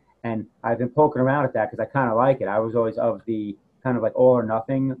profits. And I've been poking around at that because I kind of like it. I was always of the kind of like all or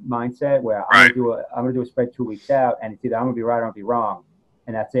nothing mindset where I'm gonna do a spread 2 weeks out, and it's either I'm gonna be right or I'm gonna be wrong,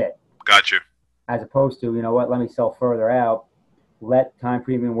 and that's it. Got you. As opposed to, you know what, let me sell further out, let time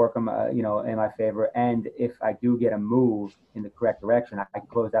premium work on my, in my favor, and if I do get a move in the correct direction, I can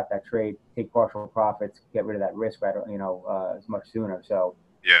close out that trade, take partial profits, get rid of that risk, right? As much sooner. So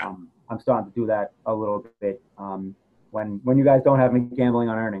yeah, I'm starting to do that a little bit when you guys don't have me gambling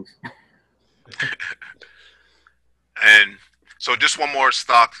on earnings. And so just one more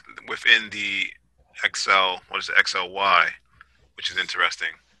stock within the XL, what is it, XLY, which is interesting,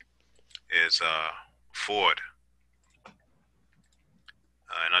 is Ford.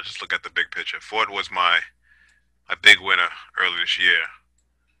 and I just look at the big picture. Ford was my big winner earlier this year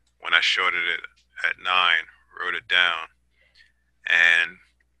when I shorted it at 9, wrote it down, and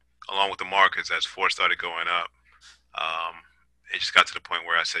along with the markets as Ford started going up, um, it just got to the point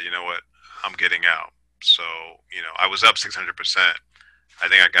where I said, you know what, I'm getting out. So I was up 600%. I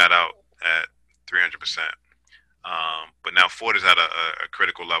think I got out at 300%. But now Ford is at a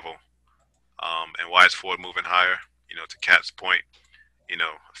critical level. And why is Ford moving higher? To Cat's point,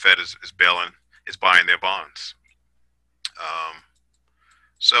 Fed is bailing, is buying their bonds. Um,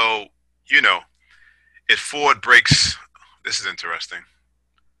 so, you know, if Ford breaks, this is interesting.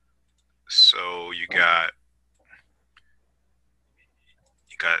 So you got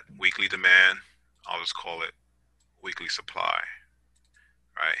weekly demand. I'll just call it weekly supply.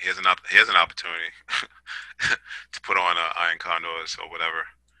 Right? Here's an opportunity to put on iron condors or whatever.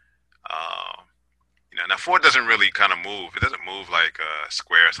 Um, now Ford doesn't really kind of move. It doesn't move like a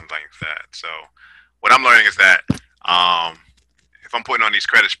square or something like that. So what I'm learning is that um, if I'm putting on these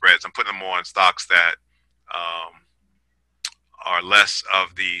credit spreads, I'm putting them more on stocks that um, are less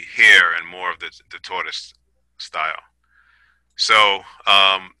of the hare and more of the tortoise style. So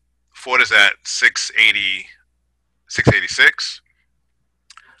Ford is at 680, 686.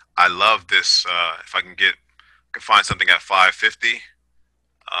 I love this. If I can find something at 550,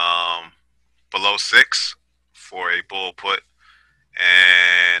 um, below 6 for a bull put,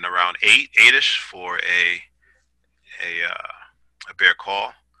 and around 8ish for a bear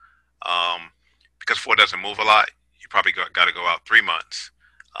call. Um, because Ford doesn't move a lot, you probably got to go out 3 months.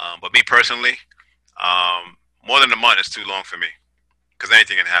 But me personally, more than a month is too long for me because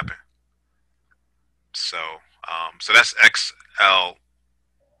anything can happen. So that's XLY.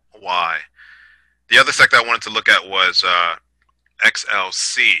 The other sector I wanted to look at was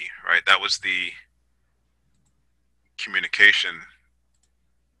XLC. Right, that was the communication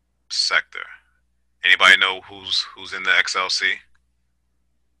sector. Anybody know who's in the XLC?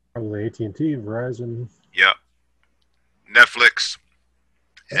 Probably AT&T, Verizon. Yep, Netflix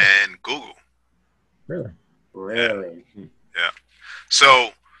Oh, and Google. really? Yeah, Really? yeah. So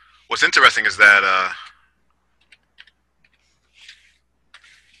what's interesting is that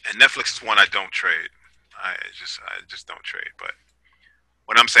and Netflix is one I don't trade. I just don't trade. But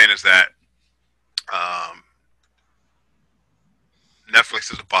what I'm saying is that um,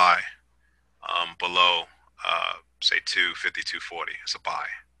 Netflix is a buy below say 250, 240. It's a buy.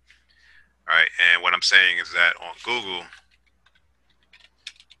 All right. And what I'm saying is that on Google,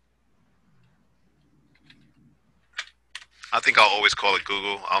 I think I'll always call it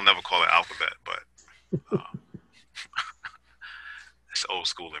Google. I'll never call it Alphabet, but um, it's old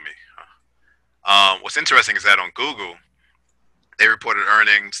school in me. What's interesting is that on Google, they reported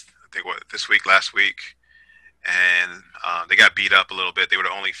earnings. I think what this week, last week, and they got beat up a little bit. They were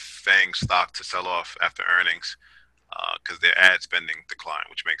the only FANG stock to sell off after earnings because their ad spending declined,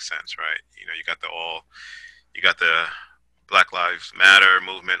 which makes sense, right? You got the Black Lives Matter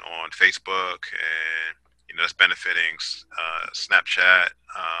movement on Facebook, and that's benefiting Snapchat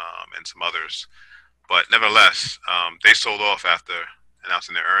and some others. But nevertheless, they sold off after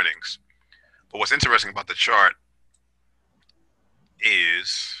announcing their earnings. But what's interesting about the chart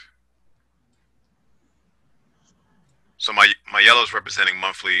is so my yellow is representing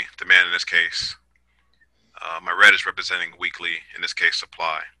monthly demand in this case. My red is representing weekly, in this case,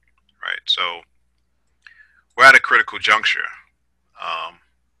 supply. Right. So we're at a critical juncture um,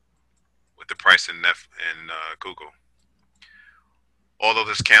 with the price in Google. Although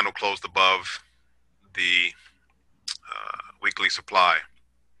this candle closed above the weekly supply,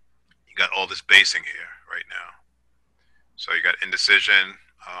 you got all this basing here right now. So you got indecision.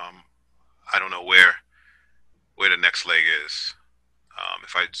 I don't know where the next leg is.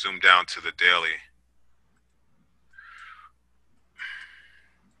 If I zoom down to the daily,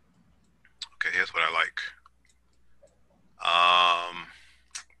 okay, here's what I like.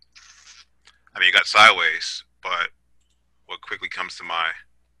 I mean, you got sideways, but what quickly comes to my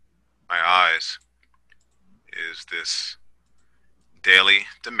eyes is this daily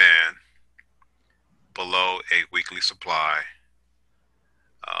demand below a weekly supply.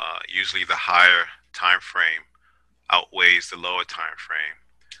 Usually, the higher time frame outweighs the lower time frame,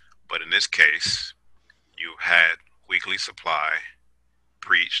 but in this case, you had weekly supply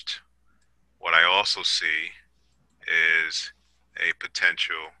breached. What I also see is a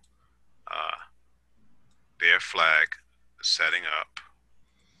potential uh, bear flag setting up.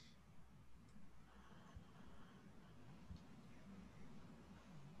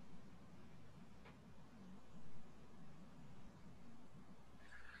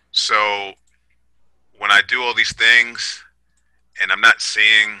 So when I do all these things and I'm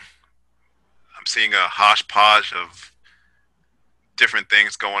seeing a hodgepodge of different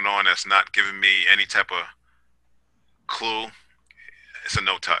things going on that's not giving me any type of clue. It's a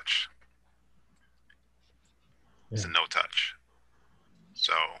no touch. It's a no touch.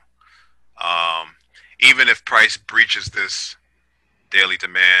 So um, even if price breaches this daily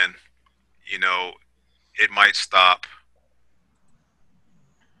demand, you know, it might stop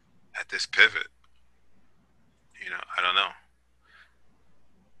at this pivot. You know, I don't know.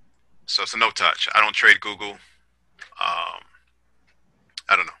 So it's a no touch. I don't trade Google. I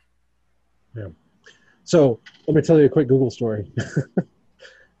don't know. Yeah. So let me tell you a quick Google story.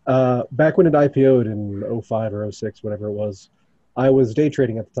 Back when it IPO'd in '05 or '06, whatever it was, I was day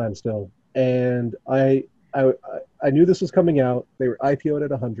trading at the time still, and I I knew this was coming out. They were IPO'd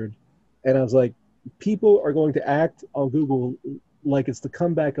at 100, and I was like, people are going to act on Google like it's the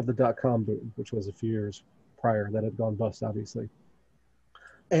comeback of the .com boom, which was a few years prior that had gone bust, obviously.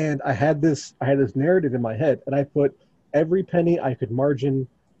 And I had this narrative in my head, and I put every penny I could margin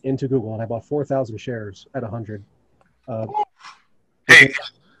into Google, and I bought 4,000 shares at 100. Uh, Hey,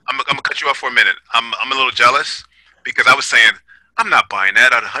 I'm gonna cut you off for a minute. I'm a little jealous because I was saying I'm not buying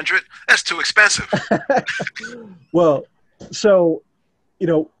that at 100. That's too expensive. well, so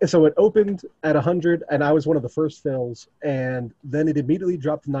so it opened at 100, and I was one of the first fills, and then it immediately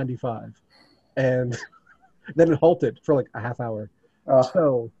dropped to 95, and then it halted for like a half hour.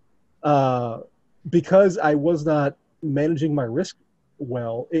 So, because I was not managing my risk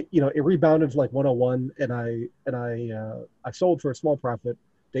well, it rebounded to like 101, and I sold for a small profit,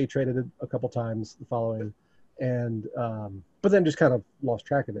 day traded it a couple times the following, and but then just kind of lost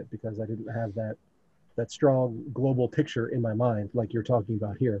track of it because I didn't have that strong global picture in my mind like you're talking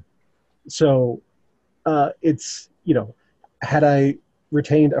about here. So it's had I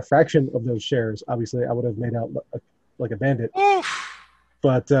retained a fraction of those shares, obviously I would have made out like a bandit. Oof.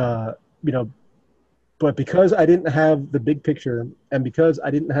 But but because I didn't have the big picture and because I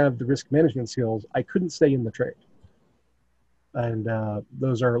didn't have the risk management skills, I couldn't stay in the trade. And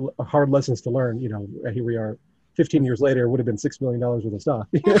those are hard lessons to learn. Here we are, 15 years later, would have been $6 million worth of stock.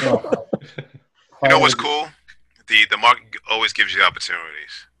 You know what's cool? The market always gives you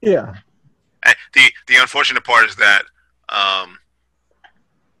opportunities. Yeah. And the unfortunate part is that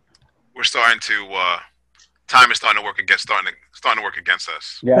we're starting to time is starting to work against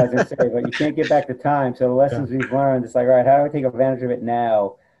us. Yeah, I was gonna say, but you can't get back the time. So the lessons we've learned, it's like, all right, how do I take advantage of it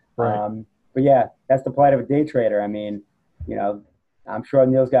now? Right. But yeah, that's the plight of a day trader. I mean, I'm sure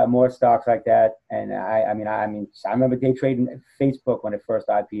Neil's got more stocks like that. And I mean, I remember day trading Facebook when it first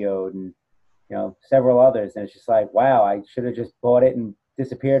IPO'd, and several others. And it's just like, wow, I should have just bought it and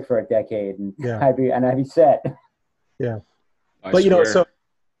disappeared for a decade, and I'd be set. Yeah, but so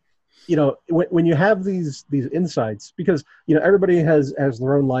when you have these insights, because everybody has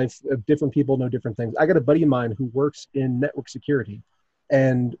their own life, different people know different things. I got a buddy of mine who works in network security,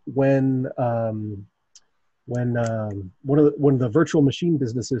 and when one of the virtual machine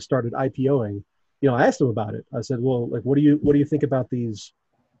businesses started IPOing, I asked him about it. I said, well, like, what do you think about these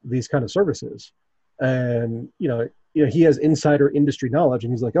kind of services? And he has insider industry knowledge,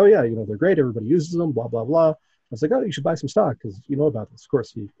 and he's like, oh yeah, they're great, everybody uses them, blah blah blah. I was like, oh, you should buy some stock because you know about this. Of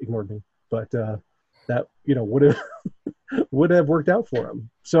course, he ignored me, but that would have worked out for him.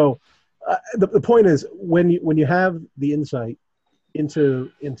 So the point is, when you have the insight into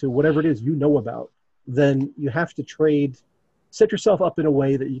whatever it is about, then you have to set yourself up in a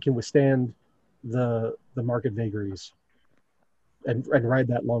way that you can withstand the market vagaries and ride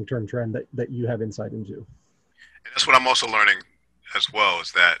that long-term trend that you have insight into. And that's what I'm also learning as well,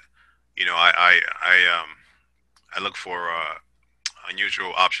 is that I look for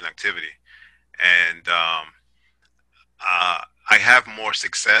unusual option activity, and I have more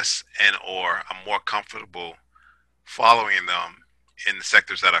success or I'm more comfortable following them in the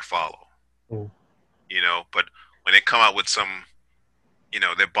sectors that I follow. Mm. But when they come out with some,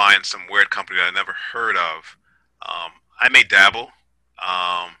 they're buying some weird company that I never heard of, I may dabble,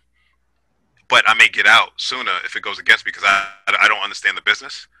 but I may get out sooner if it goes against me because I don't understand the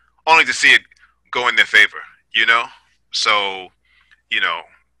business, only to see it go in their favor. So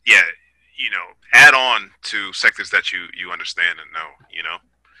add on to sectors that you understand and know.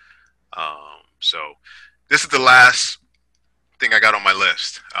 So this is the last thing I got on my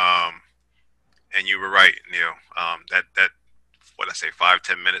list. And you were right, Neil. That what I say,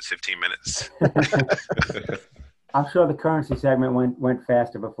 5-10 minutes, 15 minutes. I'm sure the currency segment went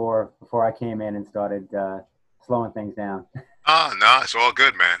faster before I came in and started slowing things down. Oh no, it's all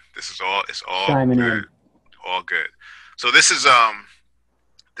good, man. It's all Chiming good. in. All good. So this is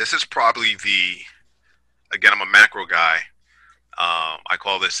probably again, I'm a macro guy. I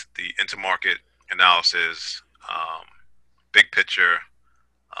call this the intermarket analysis, big picture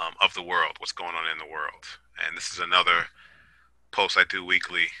of the world, what's going on in the world. And this is another post I do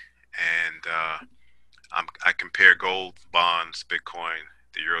weekly, and I compare gold, bonds, Bitcoin,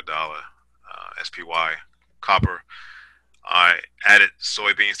 the euro dollar, SPY, copper. I added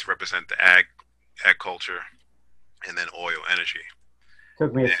soybeans to represent the ag culture, and then oil, energy.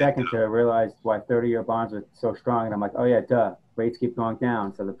 Took me a And second to realize why 30-year bonds are so strong, and I'm like, oh yeah, duh. Rates keep going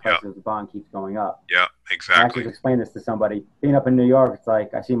down, so the price yep, of the bond keeps going up. yep, I actually exactly. explained this to somebody. Being up in New York, it's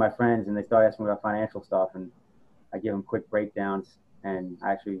like I see my friends and they start asking me about financial stuff, and I give them quick breakdowns. And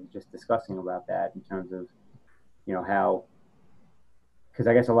I actually just discussing about that in terms of, how, because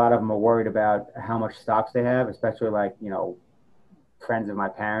I guess a lot of them are worried about how much stocks they have, especially like, friends of my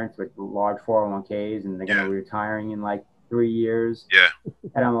parents with large 401ks, and they're going to Yeah, be retiring in like 3 years. yeah,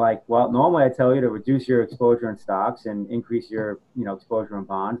 And I'm like, well, normally I tell you to reduce your exposure in stocks and increase your, exposure in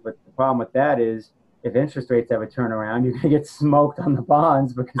bonds. But the problem with that is if interest rates ever turn around, you're going to get smoked on the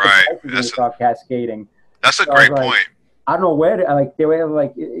bonds because the right. prices are going to start cascading. That's a So I was great like, point. I don't know where to, like, they were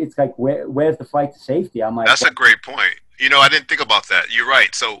like, it's like, where's the flight to safety? I'm like, That's a great point. I didn't think about that. You're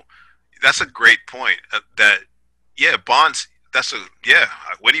right. So that's a great point. That yeah, bonds. That's a yeah.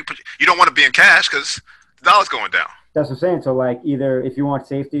 Where do you put? You don't want to be in cash because the dollar's going down. that's what I'm saying. So like, either if you want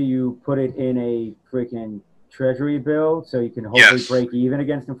safety, you put it in a freaking treasury bill so you can hopefully Yes. break even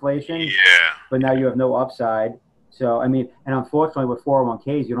against inflation, Yeah. but now you have no upside. So I mean, and unfortunately with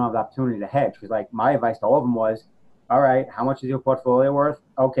 401ks, you don't have the opportunity to hedge because like my advice to all of them was, all right, how much is your portfolio worth?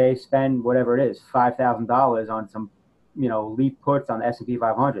 Okay, spend whatever it is, $5,000 on some, leap puts on the S&P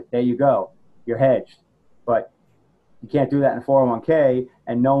 500. There you go, you're hedged. But you can't do that in a 401k,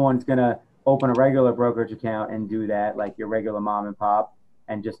 and no one's gonna open a regular brokerage account and do that like your regular mom and pop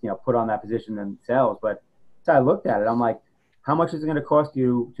and just put on that position themselves. But so I looked at it, I'm like, how much is it going to cost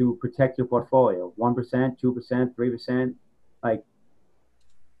you to protect your portfolio? 1%, 2%, 3%, like,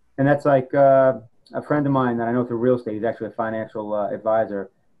 and that's like a friend of mine that I know through real estate. He's actually a financial advisor.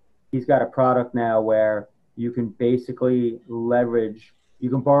 He's got a product now where you can basically leverage, you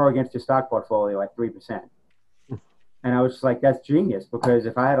can borrow against your stock portfolio at 3%. And I was just like, that's genius because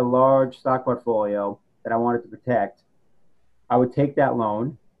if I had a large stock portfolio that I wanted to protect, I would take that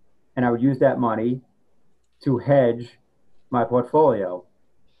loan and I would use that money to hedge my portfolio.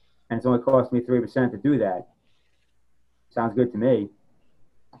 And it's only cost me 3% to do that. Sounds good to me.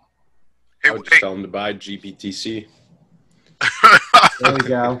 Hey, I would just tell them to buy GBTC. There we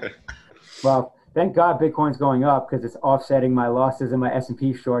go. Well, thank God Bitcoin's going up because it's offsetting my losses in my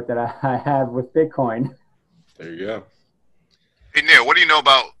S&P short that I have with Bitcoin. There you go. hey, Neil, what do you know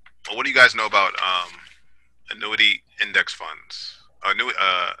about? What do you guys know about annuity index funds?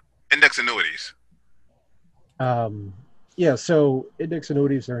 Index annuities. Yeah, so index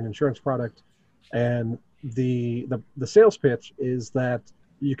annuities are an insurance product, and the sales pitch is that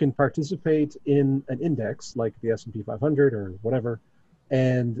you can participate in an index like the S&P 500 or whatever,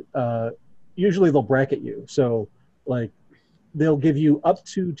 and usually they'll bracket you. So like they'll give you up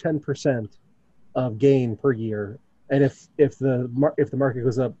to 10% of gain per year, and if the market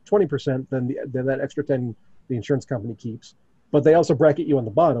goes up 20%, then that extra 10 the insurance company keeps. But they also bracket you on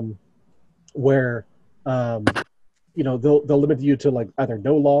the bottom where they'll limit you to like either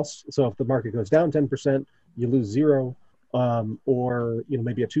no loss. So if the market goes down 10%, you lose zero, or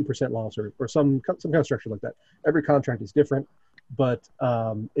maybe a 2% loss or some kind of structure like that. Every contract is different, but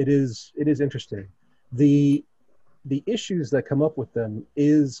it is interesting. The issues that come up with them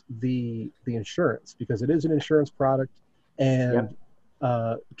is the insurance because it is an insurance product Yep.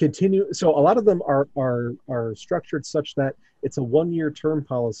 and continue. So a lot of them are structured such that it's a 1 year term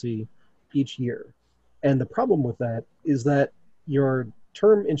policy each year. And the problem with that is that your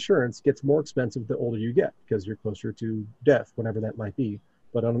term insurance gets more expensive the older you get because you're closer to death, whenever that might be.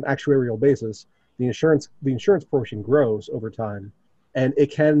 But on an actuarial basis, the insurance portion grows over time, and it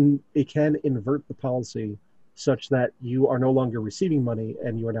can invert the policy such that you are no longer receiving money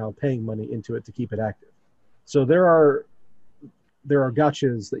and you are now paying money into it to keep it active. So there are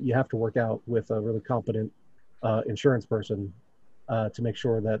gotchas that you have to work out with a really competent insurance person to make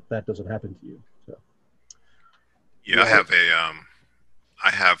sure that that doesn't happen to you. So Yeah, Yeah. I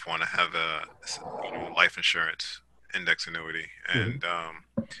have one. I have a life insurance index annuity, mhm. and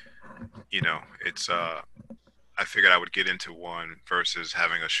it's I figured I would get into one versus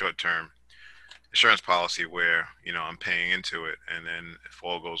having a short term insurance policy where I'm paying into it, and then if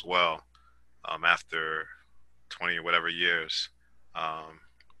all goes well, after 20 or whatever years, um,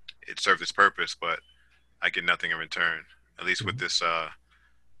 it served its purpose, but I get nothing in return. At least with Mhm.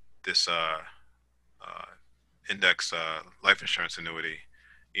 this uh, index life insurance annuity,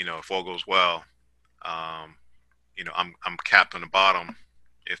 if all goes well, um, I'm capped on the bottom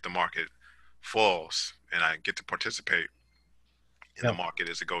if the market falls, and I get to participate in the Yeah. market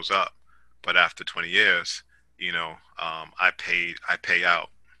as it goes up. But after 20 years, I pay out.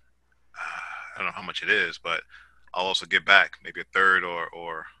 I don't know how much it is, but I'll also get back maybe a third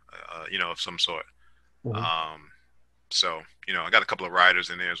or of some sort. Hmm. Um, so I got a couple of riders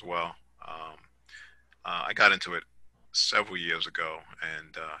in there as well. Um, I got into it several years ago,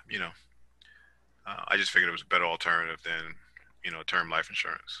 and I just figured it was a better alternative than term life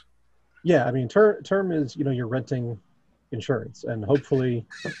insurance. Yeah, I mean, term is you're renting insurance, and hopefully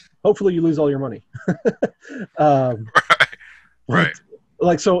you lose all your money. um, Right, but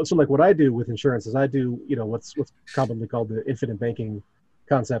like so like what I do with insurance is I do what's commonly called the infinite banking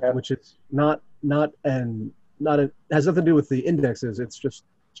concept, Yep. which is not has nothing to do with the indexes. It's just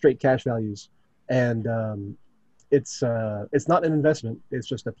straight cash values, and it's not an investment. It's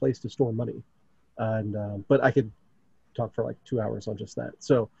just a place to store money. And but I could talk for like 2 hours on just that.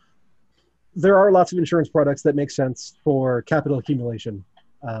 So there are lots of insurance products that make sense for capital accumulation,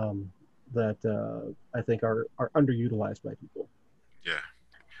 um, that I think are underutilized by people. yeah.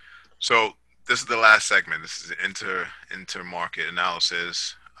 So this is the last segment. This is inter market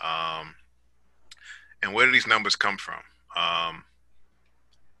analysis. And where do these numbers come from? Um,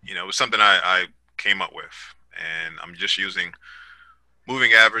 it was something I came up with, and I'm just using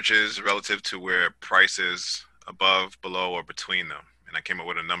moving averages relative to where price is above, below, or between them. And I came up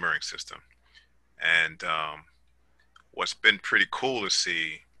with a numbering system. And what's been pretty cool to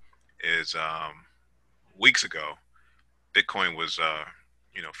see is weeks ago, Bitcoin was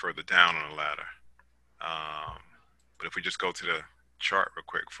further down on the ladder. Um, but if we just go to the chart real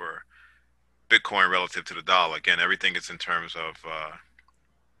quick for Bitcoin relative to the dollar, again, everything is in terms of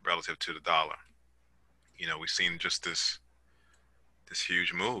relative to the dollar. We've seen just this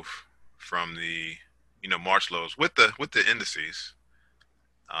huge move from the March lows with the indices,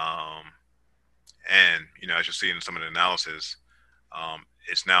 um, and as you see in some of the analysis,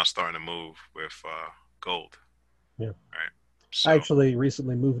 it's now starting to move with gold, Yeah. right? I So actually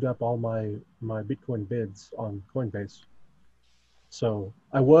recently moved up all my Bitcoin bids on Coinbase. So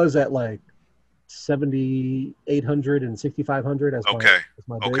I was at like 7,800 and 6,500 okay, as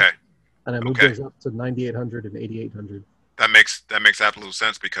my okay, bids, and I moved okay, those up to 9,800 and 8,800. that makes absolute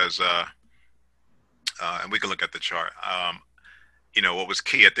sense because and we can look at the chart. What was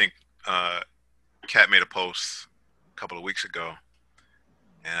key, I think, Kat made a post a couple of weeks ago,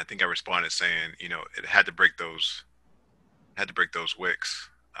 and I think I responded saying, it had to break those wicks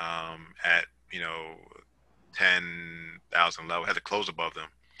at 10,000 level, had to close above them,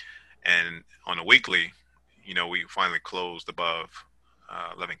 and on a weekly, we finally closed above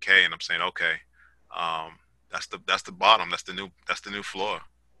 11K, and I'm saying, okay, that's the bottom, that's the new floor,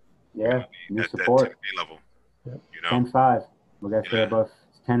 Yeah, new at that support. 10K level, Yep. you know, 10.5. We got to stay yeah, above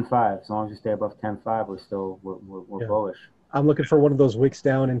 10.5. As long as you stay above 10.5, we're Yeah. bullish. I'm looking for one of those wicks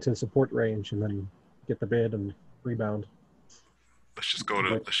down into support range and then get the bid and rebound. let's just go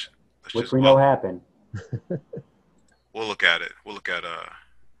to Which let's which just we well know happened. we'll look at it. We'll look at it.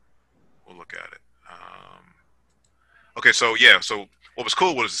 Okay, so yeah, so what was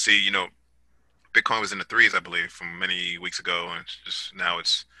cool was to see, Bitcoin was in the threes, I believe, from many weeks ago, and it's just now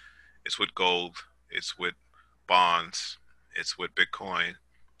it's with gold, it's with bonds, it's with Bitcoin.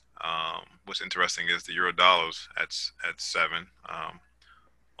 What's interesting is the euro dollars at 7,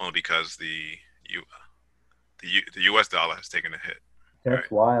 only because the U.S. dollar has taken a hit. Right.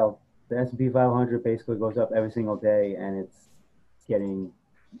 That's wild. The S&P 500 basically goes up every single day, and it's getting,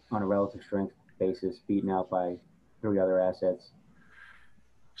 on a relative strength basis, beaten out by three other assets.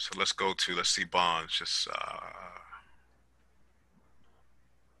 So let's see bonds. Just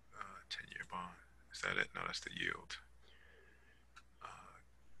 10-year bond. Is that it? No, that's the yield.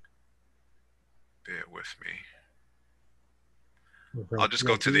 Bear with me. For TLT or I'll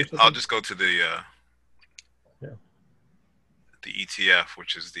something. just go to the Yeah. the ETF,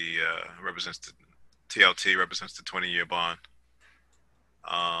 which is the represents the TLT represents the 20-year bond.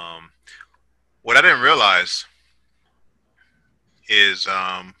 Um, what I didn't realize is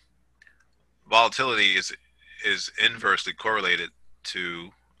volatility is inversely correlated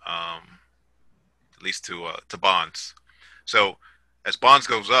to at least to bonds. So as bonds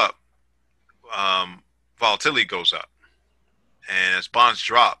goes up, um, volatility goes up, and as bonds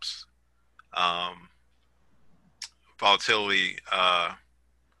drops, um, volatility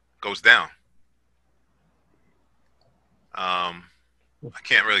goes down. I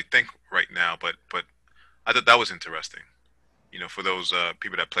can't really think right now, but I thought that was interesting. For those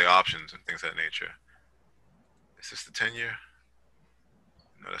people that play options and things of that nature. Is this the 10-year?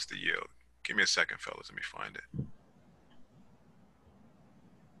 No, that's the yield. Give me a second, fellas. Let me find it.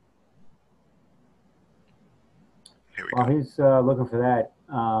 Here we While go. he's looking for that,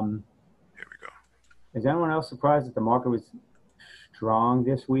 Here we go. is anyone else surprised that the market was strong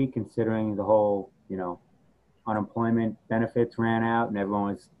this week, considering the whole, unemployment benefits ran out and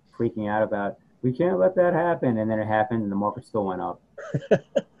everyone was freaking out about, we can't let that happen, and then it happened and the market still went up.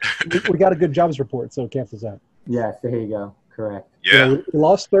 We got a good jobs report, so it cancels out. Yes, there you go. Correct. Yeah. We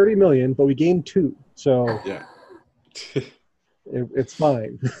lost 30 million, but we gained 2, so Yeah. it's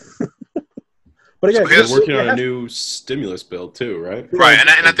fine. But again, So They're working on a new stimulus bill too, right? Right, and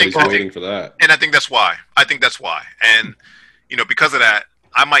I think waiting for that. And I think that's why. And because of that,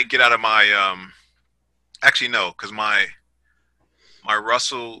 I might get out of my. Actually, no, because my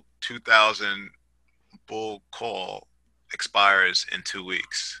Russell 2000 bull call expires in 2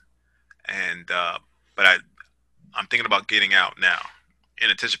 weeks, and but I'm thinking about getting out now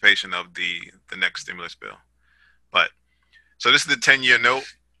in anticipation of the next stimulus bill. But so this is the 10-year note.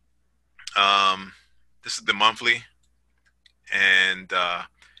 This is the monthly, and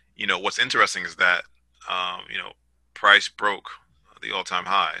what's interesting is that price broke the all-time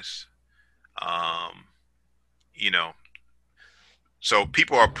highs. So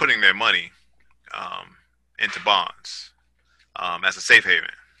people are putting their money into bonds as a safe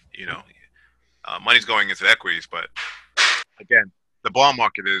haven. Money's going into equities, but again, the bond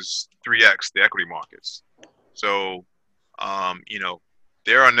market is 3x the equity markets. So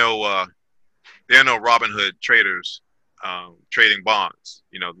there are no Robin Hood traders trading bonds.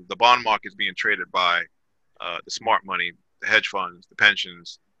 The bond market is being traded by the smart money, the hedge funds, the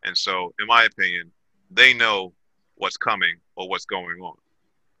pensions, and so, in my opinion, they know what's coming or what's going on.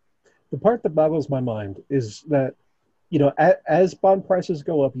 The part that boggles my mind is that, as bond prices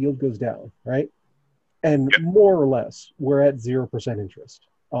go up, yield goes down, right? And Yep. more or less, we're at 0% interest,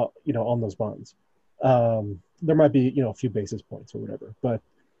 on those bonds. There might be, a few basis points or whatever. But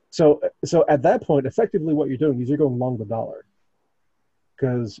so at that point, effectively what you're doing is you're going long the dollar.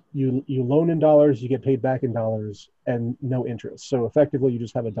 Because you loan in dollars, you get paid back in dollars, and no interest. So effectively, you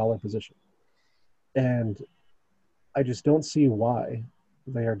just have a dollar position. And I just don't see why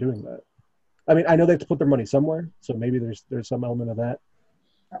they are doing that. I mean, I know they have to put their money somewhere, so maybe there's some element of that.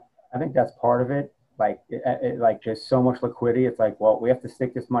 I think that's part of it. Like, like there's so much liquidity. It's like, well, we have to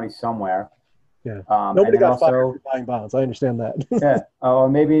stick this money somewhere. Yeah. And Nobody then got fired also, for buying bonds. I understand that. yeah. Oh,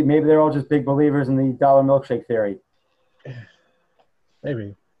 maybe they're all just big believers in the dollar milkshake theory.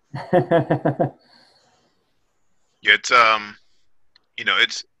 Maybe. It's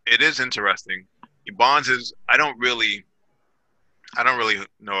it is interesting. Bonds is I don't really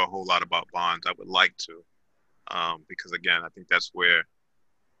know a whole lot about bonds. I would like to, because again, I think that's where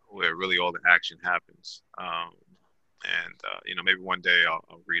really all the action happens. And maybe one day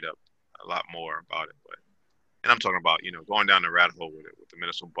I'll read up a lot more about it. And I'm talking about going down the rabbit hole with it, with the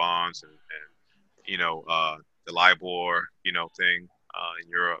municipal bonds and the LIBOR thing in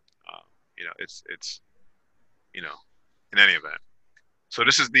Europe. It's in any event. So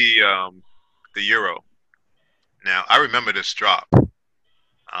this is the euro. Now I remember this drop.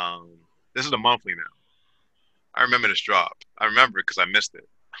 This is the monthly now. I remember this drop. I remember it because I missed it.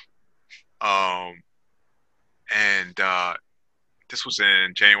 And this was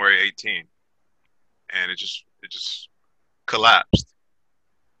in January 18, and it just collapsed.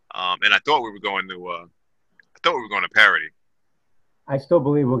 And I thought we were going to parity. I still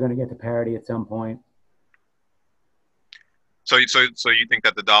believe we're going to get to parity at some point. So you think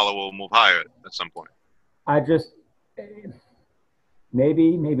that the dollar will move higher at some point? I just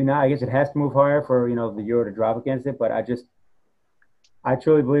maybe not. I guess it has to move higher for the euro to drop against it. But I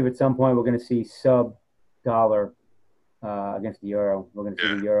truly believe at some point we're going to see sub dollar against the euro. We're going to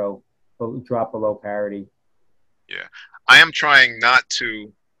see the euro drop below parity. Yeah, I am trying not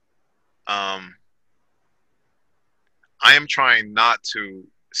to. I am trying not to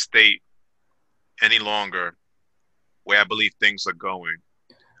state any longer where I believe things are going.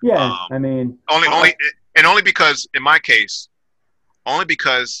 Yeah, I mean, only because in my case, only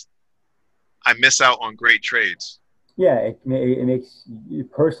because I miss out on great trades. Yeah,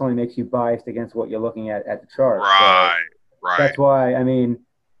 it personally makes you biased against what you're looking at the chart. Right, so right. That's why, I mean,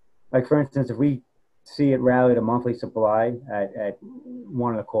 like for instance, if we see it rally to monthly supply at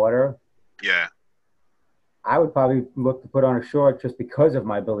 1.25. Yeah. I would probably look to put on a short just because of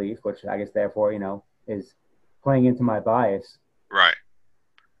my belief, which I guess therefore, is playing into my bias. Right.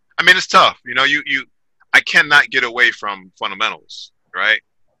 I mean, it's tough. I cannot get away from fundamentals, right?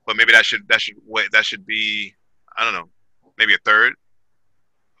 But maybe that should be, I don't know, maybe a third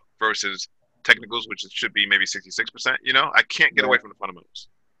versus technicals, which it should be maybe 66%. I can't get away Right. from the fundamentals.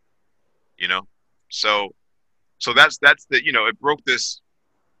 You know, so that's the it broke this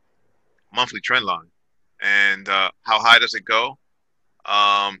monthly trend line, and how high does it go?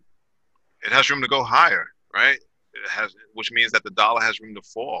 Um, it has room to go higher, right? It has, which means that the dollar has room to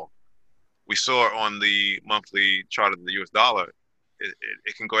fall. We saw on the monthly chart of the U.S. dollar,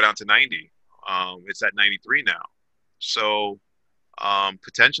 it can go down to 90. It's at 93 now. So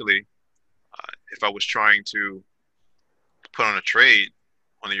potentially, if I was trying to put on a trade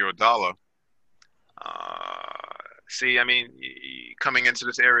on the euro dollar, see, I mean, coming into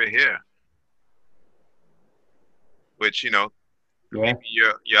this area here, which Yeah. maybe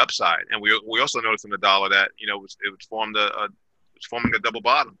your upside, and we also noticed in the dollar that it was forming a double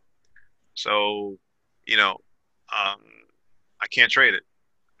bottom. So you know, um, I can't trade it,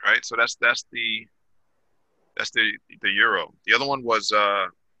 right? So that's the euro. The other one was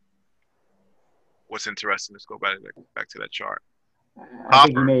what's interesting. Let's go back to that chart. I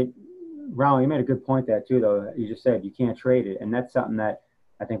think Copper. Ron, you made a good point there too, though. You just said you can't trade it, and that's something that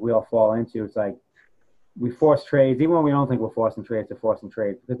I think we all fall into. It's like we force trades, even when we don't think we're forcing trades, to forcing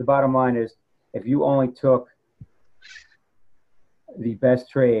trades. Because the bottom line is, if you only took the best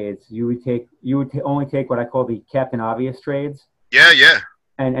trades, you would only take what I call the Captain Obvious trades, Yeah, yeah,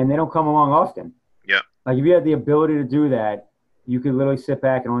 and they don't come along often. yeah. Like if you had the ability to do that, you could literally sit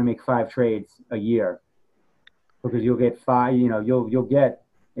back and only make 5 trades a year because you'll get five. You'll get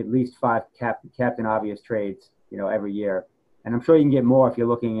at least five Captain Obvious trades. Every year, and I'm sure you can get more if you're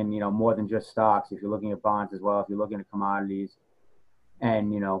looking in more than just stocks. If you're looking at bonds as well, if you're looking at commodities,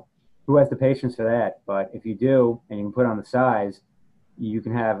 and who has the patience for that? But if you do, and you can put on the size, you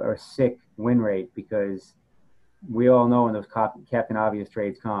can have a sick win rate because we all know when those Captain Obvious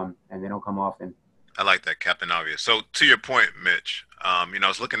trades come, and they don't come often. I like that, Captain Obvious. So to your point, Mitch, I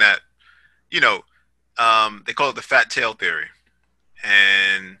was looking at, you know, they call it the fat tail theory,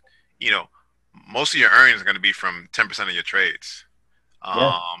 and you know, most of your earnings are going to be from 10% of your trades.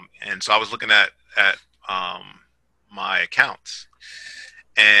 Yeah, And so I was looking at my accounts,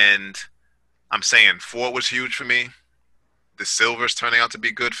 and I'm saying Ford was huge for me. The silver's turning out to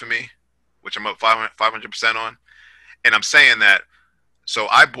be good for me, which I'm up 500% on. And I'm saying that. So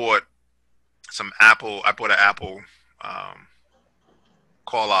I bought some Apple. I bought an Apple um,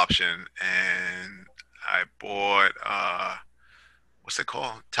 call option, and I bought what's it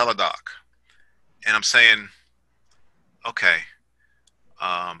called, Teledoc. And I'm saying, okay,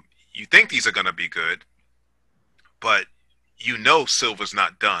 you think these are gonna be good, but silver's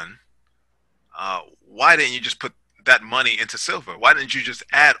not done. Why didn't you just put that money into silver? Why didn't you just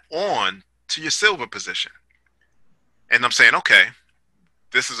add on to your silver position? And I'm saying, okay,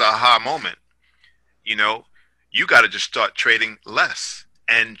 this is a aha moment. You know, you got to just start trading less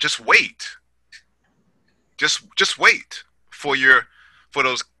and just wait. Just wait for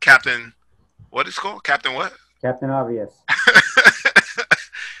those Captain. What is it called? Captain what? Captain Obvious.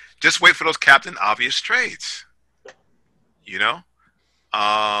 Just wait for those Captain Obvious trades. You know.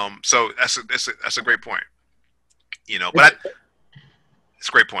 So that's a great point. It's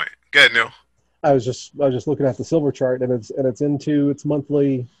a great point. Go ahead, Neil. I was just looking at the silver chart, and it's into its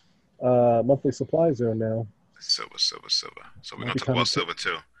monthly supply zone now. Silver, silver, silver. So we're Might gonna be talk time about to silver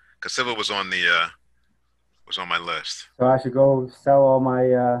too, because silver was on my list. So I should go sell all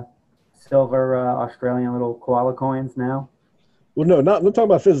my silver Australian little koala coins now. Well, no, not. I'm talking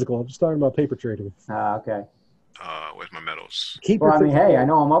about physical. I'm just talking about paper trading. Okay. Where's my medals? Keep Well, your I mean, hey, I physical.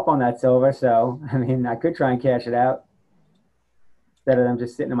 know I'm up on that silver, so I mean, I could try and cash it out instead of them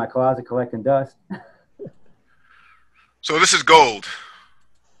just sitting in my closet collecting dust. So this is gold,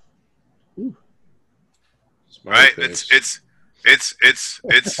 Ooh, Smiley right? face.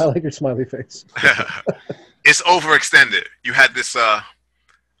 I like your smiley face. It's overextended. You had this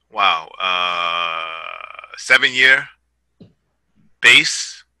wow 7 year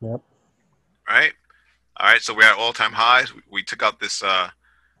base, Yep. right? All right, so we're at all time highs. We took out this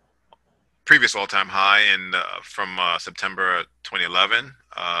previous all time high in from September 2011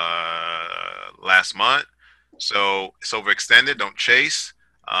 last month. So it's overextended. Don't chase.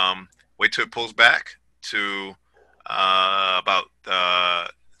 Wait till it pulls back to about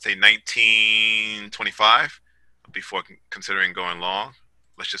say 1925 before considering going long.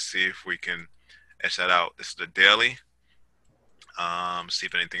 Let's just see if we can etch that out. This is the daily. See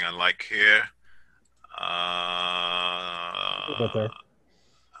if anything I like here. A bit there.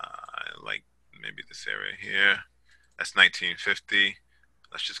 I like maybe this area here. That's 1950.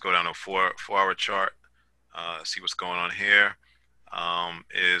 Let's just go down to a 4 hour chart. See what's going on here.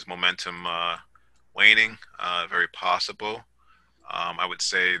 Is momentum waning? Very possible. I would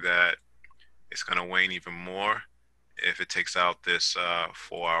say that It's going to wane even more if it takes out this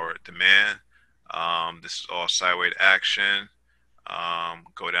 4-hour demand. This is all sideways action.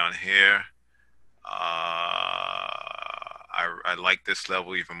 Go down here. I like this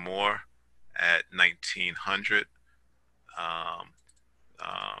level even more at 1900. Um,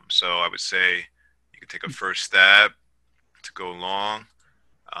 so I would say you could take a first stab to go long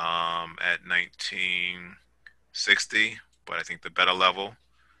at 1960, but I think the better level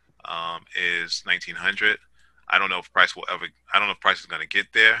is 1900. I don't know if price will ever. I don't know if price is going to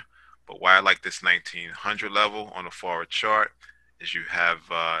get there, but why I like this 1900 level on the forward chart is you have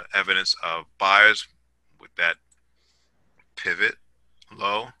evidence of buyers with that pivot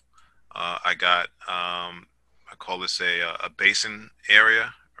low. I got I call this a basin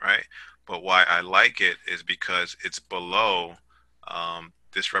area, right? But why I like it is because it's below.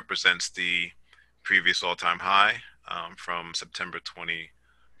 This represents the previous all-time high from September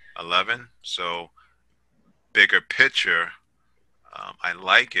 2011. So bigger picture, I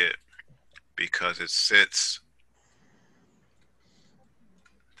like it because it sits.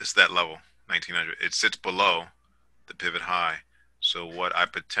 This is that level, 1900. It sits below the pivot high. So what I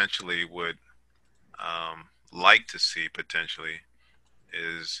potentially would like to see potentially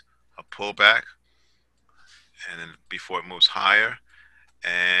is a pullback, and then before it moves higher,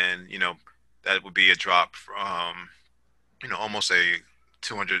 and that would be a drop from almost a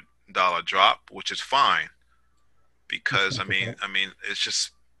 $200 drop, which is fine because I mean it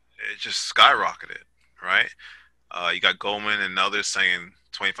just skyrocketed, right? You got Goldman and others saying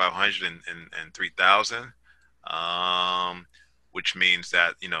 2,500 and 3,000, which means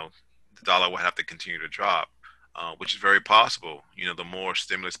that the dollar will have to continue to drop, which is very possible. The more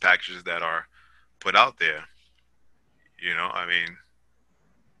stimulus packages that are put out there, I mean,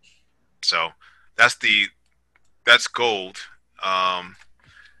 so that's that's gold. Um,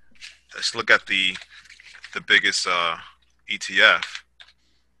 let's look at the biggest ETF,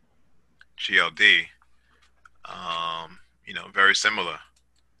 GLD. Very similar.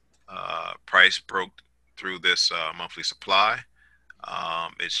 Price broke through this monthly supply.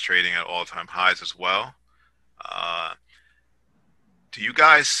 It's trading at all-time highs as well. Uh, do you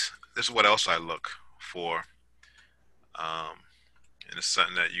guys? This is what else I look for, um, and it's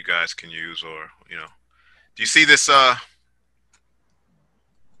something that you guys can use, or do you see this? You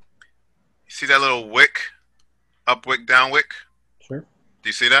see that little wick, up wick, down wick? Sure. Do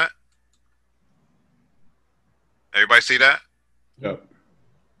you see that? Everybody see that? Yep.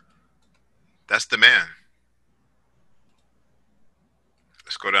 That's demand.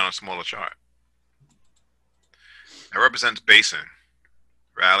 Let's go down a smaller chart. That represents basin.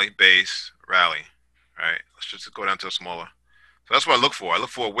 Rally, base, rally. Right? Let's just go down to a smaller. So that's what I look for. I look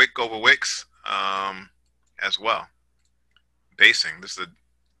for a wick over wicks as well. Basing. This is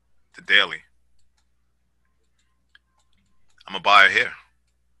the daily. I'm a buyer here.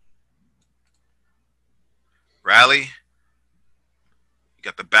 Rally. You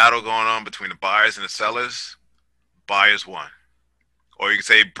got the battle going on between the buyers and the sellers. Buyers won. Or you can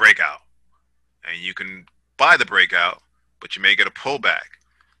say breakout. And you can buy the breakout, but you may get a pullback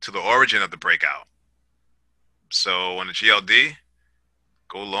to the origin of the breakout. So on the GLD,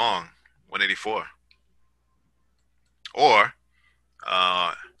 go long, 184. Or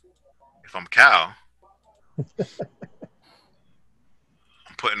if I'm Cal, I'm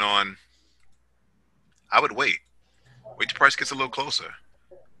putting on. I would wait till price gets a little closer,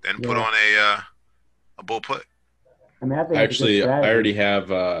 then put on a bull put. I mean, I think Actually, I already have.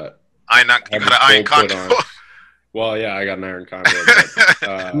 You got an iron condor. Well, yeah, I got an iron condor.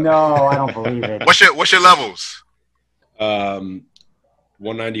 But, no, I don't believe it. What's your levels?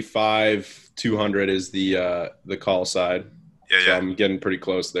 195, 200 is the call side. Yeah, so I'm getting pretty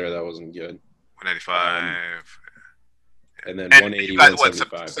close there. That wasn't good. 195. And then 180,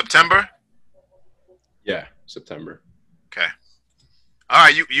 175. September? Yeah, September. Okay. All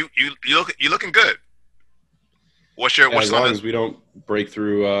right, you looking good. What's as long as we don't break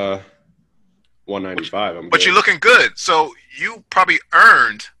through 195, but you're looking good. So you probably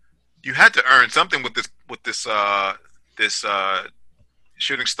you had to earn something with this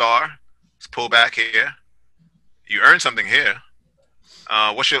shooting star. This pullback here. You earned something here.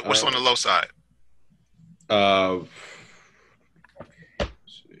 What's on the low side? Let's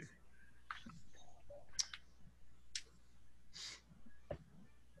see.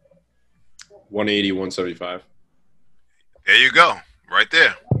 $180, $175. There you go, right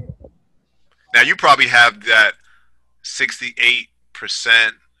there. Now you probably have that 68%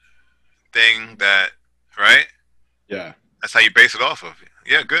 thing right? Yeah. That's how you base it off of.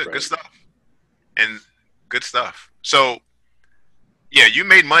 Yeah, good, right. Good stuff. And good stuff. So, yeah, you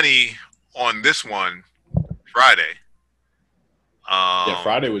made money on this one Friday. Yeah,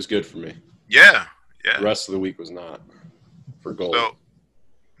 Friday was good for me. Yeah, The yeah. rest of the week was not for gold. So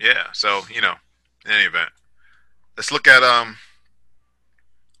yeah, so in any event, let's look at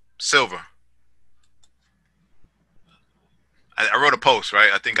silver. I wrote a post, right?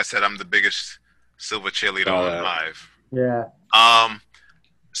 I think I said I'm the biggest silver cheerleader Saw on that. Hive. Yeah.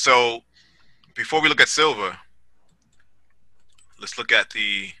 So before we look at silver, let's look at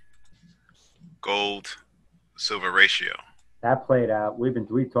the gold silver ratio. That played out.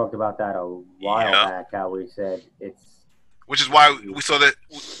 We talked about that a while Yeah, back. How we said it's which is why we saw that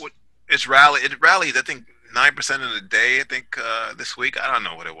it's rallied. It rallied, I think, 9% of the day. I think this week. I don't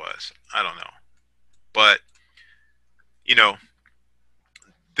know what it was. I don't know, but you know,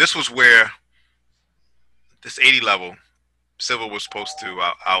 this was where this 80 level silver was supposed to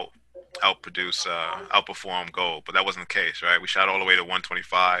outperform gold, but that wasn't the case, right? We shot all the way to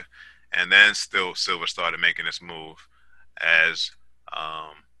 125, and then still silver started making this move as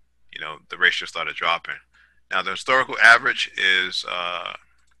um, the ratio started dropping. Now the historical average is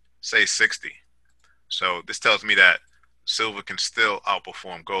say 60. So this tells me that silver can still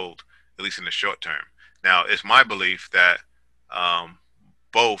outperform gold, at least in the short term. Now it's my belief that um,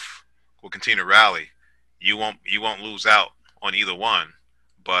 both will continue to rally. You won't lose out on either one,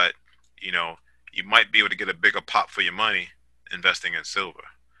 but you know you might be able to get a bigger pop for your money investing in silver.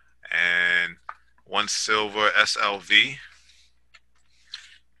 And one silver SLV,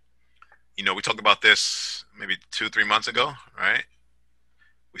 we talked about this maybe 2 3 months ago, right?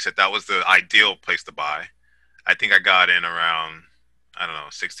 We said that was the ideal place to buy. I think I got in around, I don't know,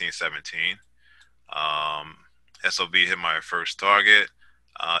 16 17. SLV hit my first target.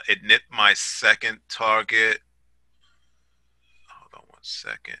 It nipped my second target. Hold on 1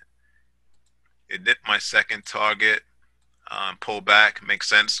 second. It nipped my second target. Pull back, makes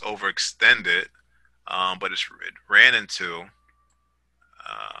sense. Overextended, but it ran into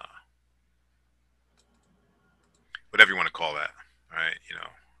uh, whatever you want to call that, right?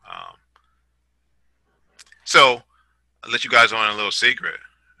 So I'll let you guys on a little secret,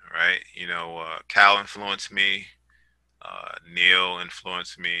 right? Cal influenced me, Neil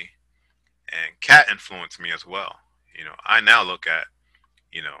influenced me, and Cat influenced me as well. I now look at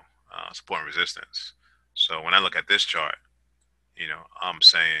you know support and resistance. So when I look at this chart, I'm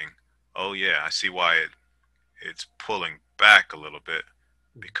saying, oh yeah, I see why it's pulling back a little bit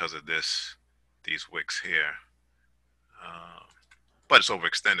because of these wicks here. Uh, but it's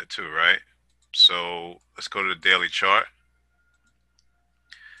overextended too, right? So let's go to the daily chart.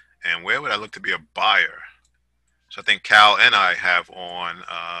 And where would I look to be a buyer? So I think Cal and I have on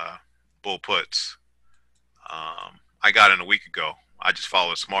bull puts. I got in a week ago. I just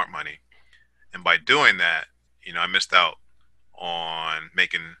followed smart money, and by doing that, I missed out on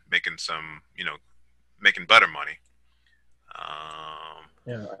making some, making better money.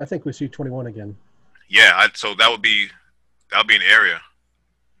 Yeah, I think we see 21 again. Yeah, so that would be an area.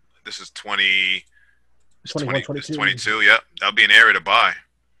 This is 20. It's 21, 20. It's 22. 22. Yep, that'll be an area to buy.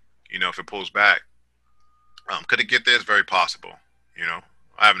 If it pulls back, could it get there? It's very possible.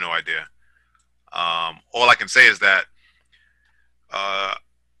 I have no idea. All I can say is that uh,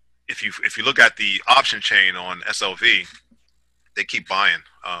 if you look at the option chain on SLV, they keep buying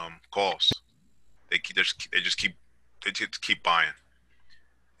calls. They just keep buying,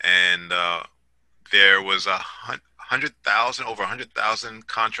 and there was over 100,000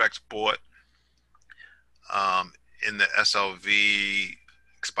 contracts bought in the SLV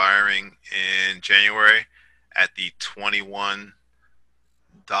expiring in January at the $21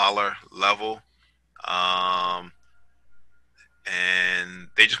 level. Um, and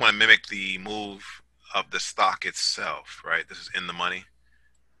they just want to mimic the move of the stock itself, right? This is in the money.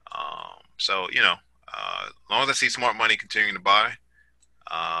 So, as long as I see smart money continuing to buy,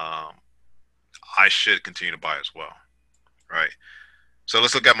 um, I should continue to buy as well, right? So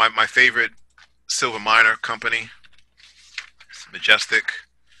let's look at my favorite silver miner company. It's Majestic.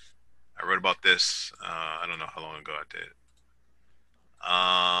 I wrote about this. I don't know how long ago I did.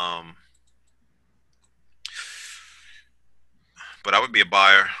 But I would be a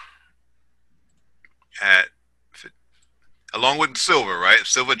buyer at along with silver, right? If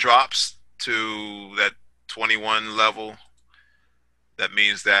silver drops to that 21 level, that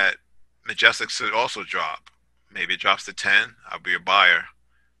means that Majestic should also drop. Maybe it drops to 10. I'll be a buyer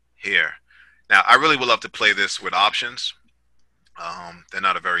here. Now, I really would love to play this with options. They're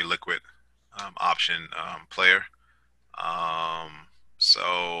not a very liquid option player. Um,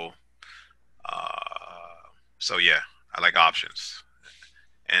 so, uh, so yeah, I like options.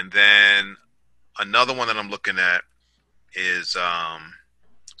 And then another one that I'm looking at is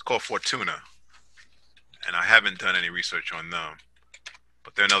It's called Fortuna, and I haven't done any research on them,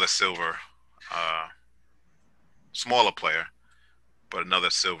 but they're another silver, uh, smaller player, but another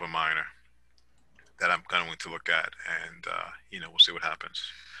silver miner that I'm going to look at, and we'll see what happens.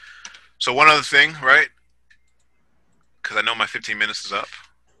 So one other thing, right? Because I know my 15 minutes is up.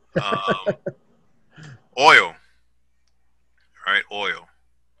 Um, Oil, right? Oil.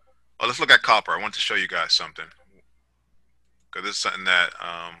 Oh, let's look at copper. I want to show you guys something because this is something that,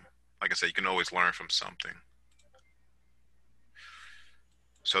 like I said, you can always learn from something.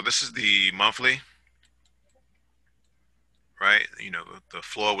 So this is the monthly, right? The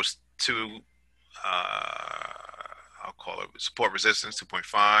floor was I'll call it support resistance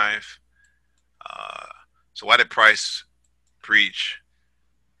 2.5. Uh, so why did price breach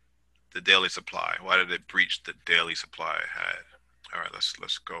the daily supply? Why did it breach the daily supply it had? All right, let's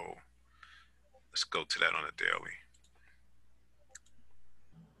go to that on a daily.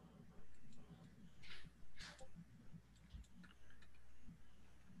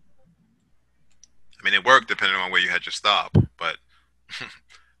 I mean, it worked depending on where you had your stop, but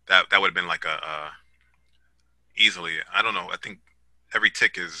that would have been like a easily. I don't know. I think every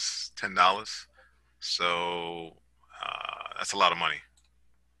tick is $10, so that's a lot of money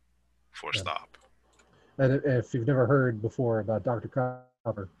for a Yeah. stop. And if you've never heard before about Dr.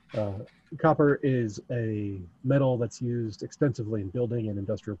 Copper, uh, copper is a metal that's used extensively in building and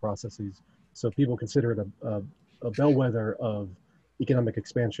industrial processes. So people consider it a bellwether of economic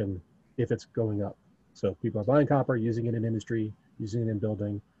expansion if it's going up. So people are buying copper, using it in industry, using it in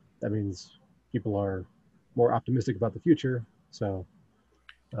building. That means people are more optimistic about the future. So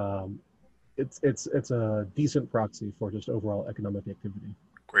um, it's a decent proxy for just overall economic activity.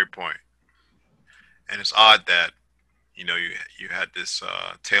 Great point. And it's odd that you had this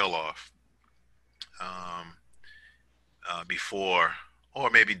tail off um, before or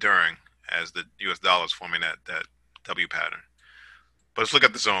maybe during as the U.S. dollar is forming that W pattern. But let's look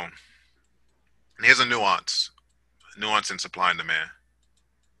at the zone. And here's a nuance in supply and demand.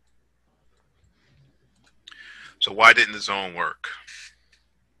 So why didn't the zone work?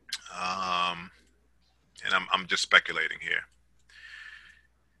 Um, and I'm just speculating here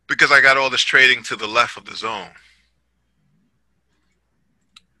because I got all this trading to the left of the zone,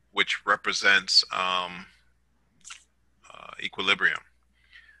 which represents equilibrium.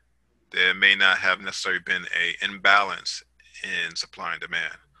 There may not have necessarily been a imbalance in supply and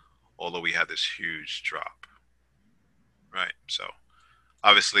demand, although we had this huge drop, right? So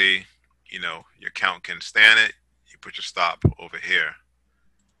obviously, your count can stand it. You put your stop over here,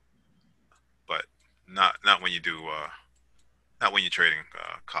 but not when you do not when you're trading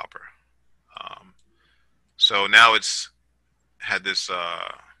copper. Um, so now it's had this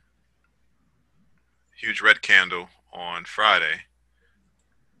huge red candle on Friday.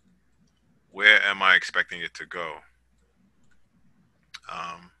 Where am I expecting it to go?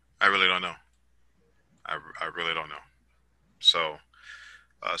 I really don't know. I really don't know. So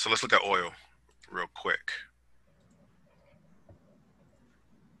so let's look at oil real quick.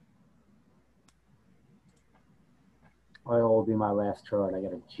 Oil will be my last chart. I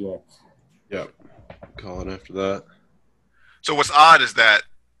got a jet. Yep. Calling after that. So what's odd is that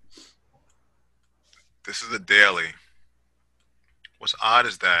this is a daily. What's odd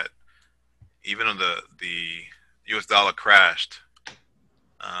is that even though the U.S. dollar crashed,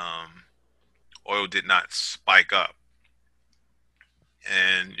 oil did not spike up,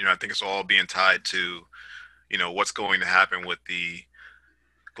 and I think it's all being tied to what's going to happen with the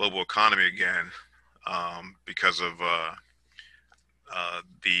global economy again because of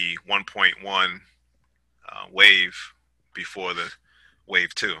the 1.1 wave before the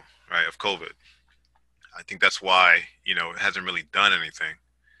wave 2, right, of COVID. I think that's why it hasn't really done anything.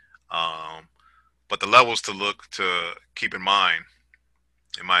 But the levels to keep in mind,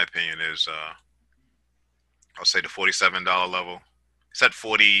 in my opinion, is I'll say the $47 level. It's at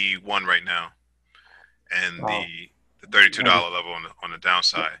 41 right now, and Wow. the $32 level on the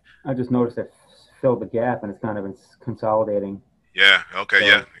downside. I just noticed it filled the gap and it's kind of been consolidating. Yeah. Okay. So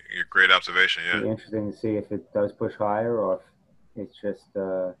Yeah. Great observation. it'll Yeah. be interesting to see if it does push higher or if it's just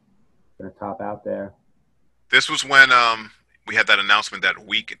going to top out there. This was when we had that announcement that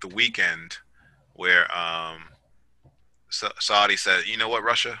week at the weekend where Saudi said, "You know what,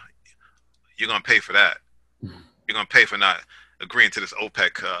 Russia, you're gonna pay for that. You're gonna pay for not agreeing to this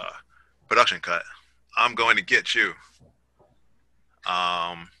OPEC production cut. I'm going to get you."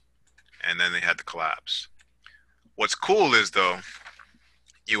 Um, and then they had the collapse. What's cool is though,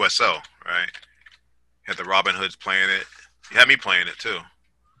 USO, right? You had the Robin Hoods playing it. You had me playing it too.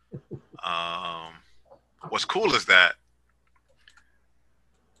 What's cool is that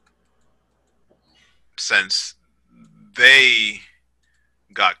since they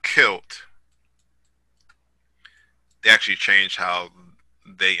got killed, they actually changed how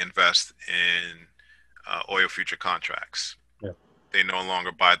they invest in oil future contracts. Yeah. They no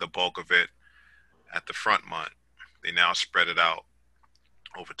longer buy the bulk of it at the front month. They now spread it out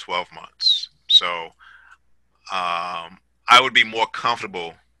over 12 months. So I would be more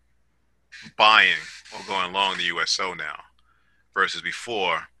comfortable buying or going long the USO now versus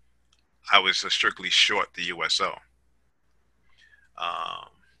before I was strictly short the USO. Um,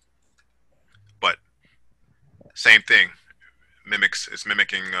 but same thing, it's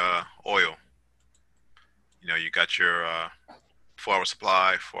mimicking oil. You know, you got your 4 hour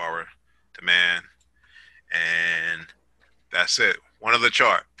supply, 4 hour demand, and that's it. One other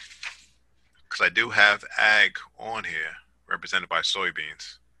chart, because I do have ag on here represented by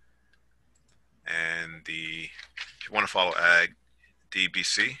soybeans. And if you want to follow ag,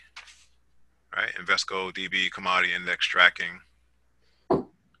 DBC, right? Invesco DB Commodity Index Tracking.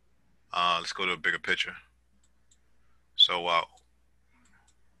 Let's go to a bigger picture. So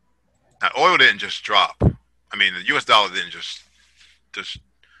now oil didn't just drop. I mean, the U.S. dollar didn't just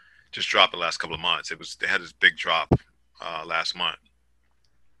drop the last couple of months. They had this big drop last month,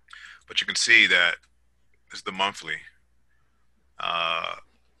 but you can see that this is the monthly.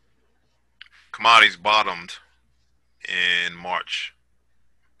 Commodities bottomed in March,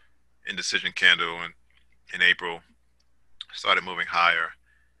 indecision candle in April, started moving higher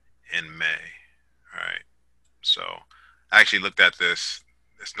in May. All right. So I actually looked at this.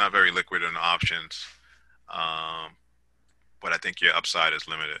 It's not very liquid in options, but I think your upside is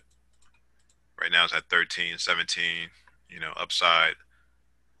limited. Right now it's at 13, 17, upside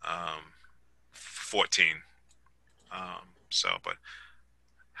 14. But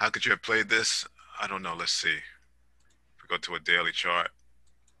how could you have played this? I don't know. Let's see. If we go to a daily chart,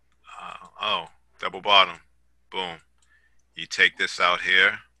 double bottom, boom. You take this out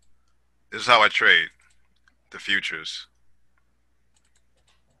here. This is how I trade the futures.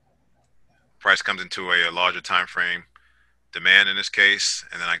 Price comes into a larger time frame, demand in this case,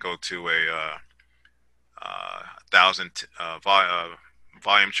 and then I go to a 1,000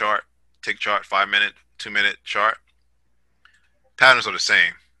 volume chart, tick chart, 5 minute, 2 minute chart. Patterns are the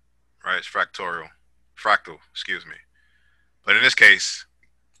same, right? It's fractal, excuse me. But in this case,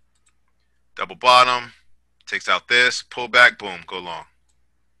 double bottom, takes out this, pull back, boom, go long.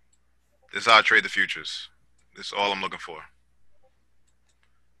 This is how I trade the futures. This is all I'm looking for.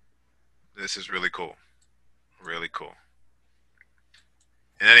 This is really cool. Really cool.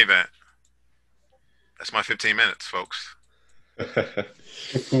 In any event, that's my 15 minutes, folks.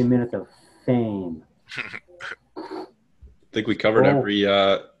 15 minutes of fame. I think we covered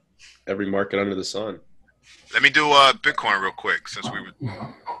every market under the sun. Let me do Bitcoin real quick since we were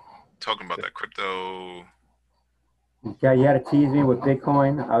talking about that crypto. Okay, you had to tease me with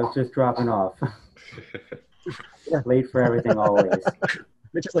Bitcoin. I was just dropping off. Late for everything always.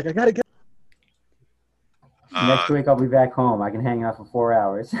 Mitch is like, I gotta get. Next week I'll be back home. I can hang out for 4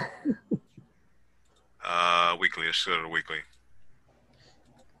 hours. Weekly. Let's go to the weekly.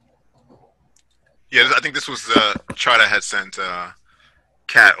 Yeah, I think this was the chart I had sent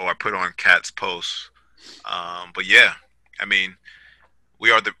Kat, or I put on Kat's post. But yeah, I mean,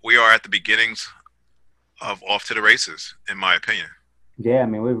 we are at the beginnings of off to the races, in my opinion. Yeah, I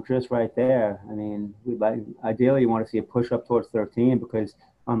mean, we were just right there. I mean, ideally you want to see a push up towards 13 because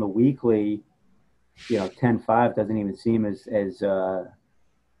on the weekly, 10.5 doesn't even seem as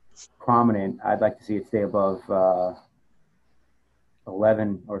prominent. I'd like to see it stay above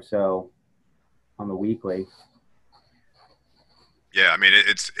 11 or so on the weekly. Yeah, I mean,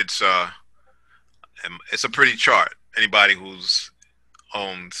 it's a pretty chart. Anybody who's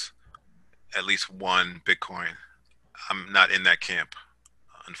owns at least one Bitcoin, I'm not in that camp,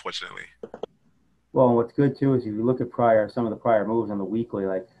 unfortunately. Well, what's good too is if you look at some of the prior moves on the weekly,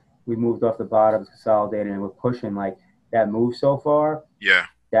 like we moved off the bottoms, consolidated, and we're pushing like that move so far. Yeah,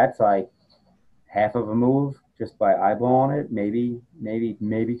 that's like half of a move just by eyeballing it. Maybe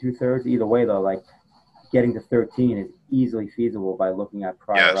 2/3. Either way, though, like getting to 13 is easily feasible by looking at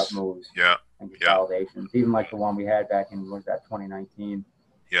prior up moves. Yeah. And consolidations, even like the one we had back in 2019.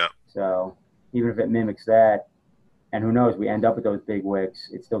 Yeah. So even if it mimics that, and who knows, we end up with those big wicks,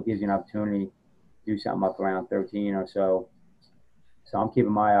 it still gives you an opportunity to do something up around 13 or so. So I'm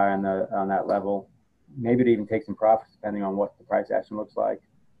keeping my eye on that level. Maybe to even take some profits depending on what the price action looks like.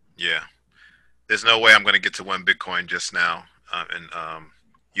 Yeah, there's no way I'm going to get to one Bitcoin just now, and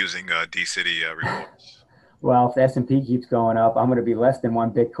using D-City reports. Well, if the S&P keeps going up, I'm going to be less than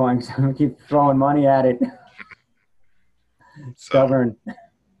one Bitcoin, so I'm going to keep throwing money at it. Stubborn.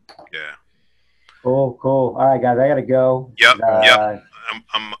 Yeah. Cool. All right, guys, I gotta go. Yep.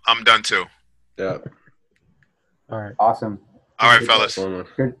 I'm done too. Yeah. All right. Awesome. All right, fellas.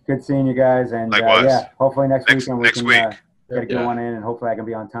 Good seeing you guys, and Likewise. hopefully next weekend we can week. get a good one in, and hopefully I can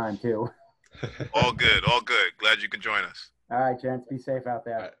be on time too. All good. Glad you could join us. All right, gents, be safe out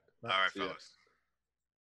there. All right, fellas.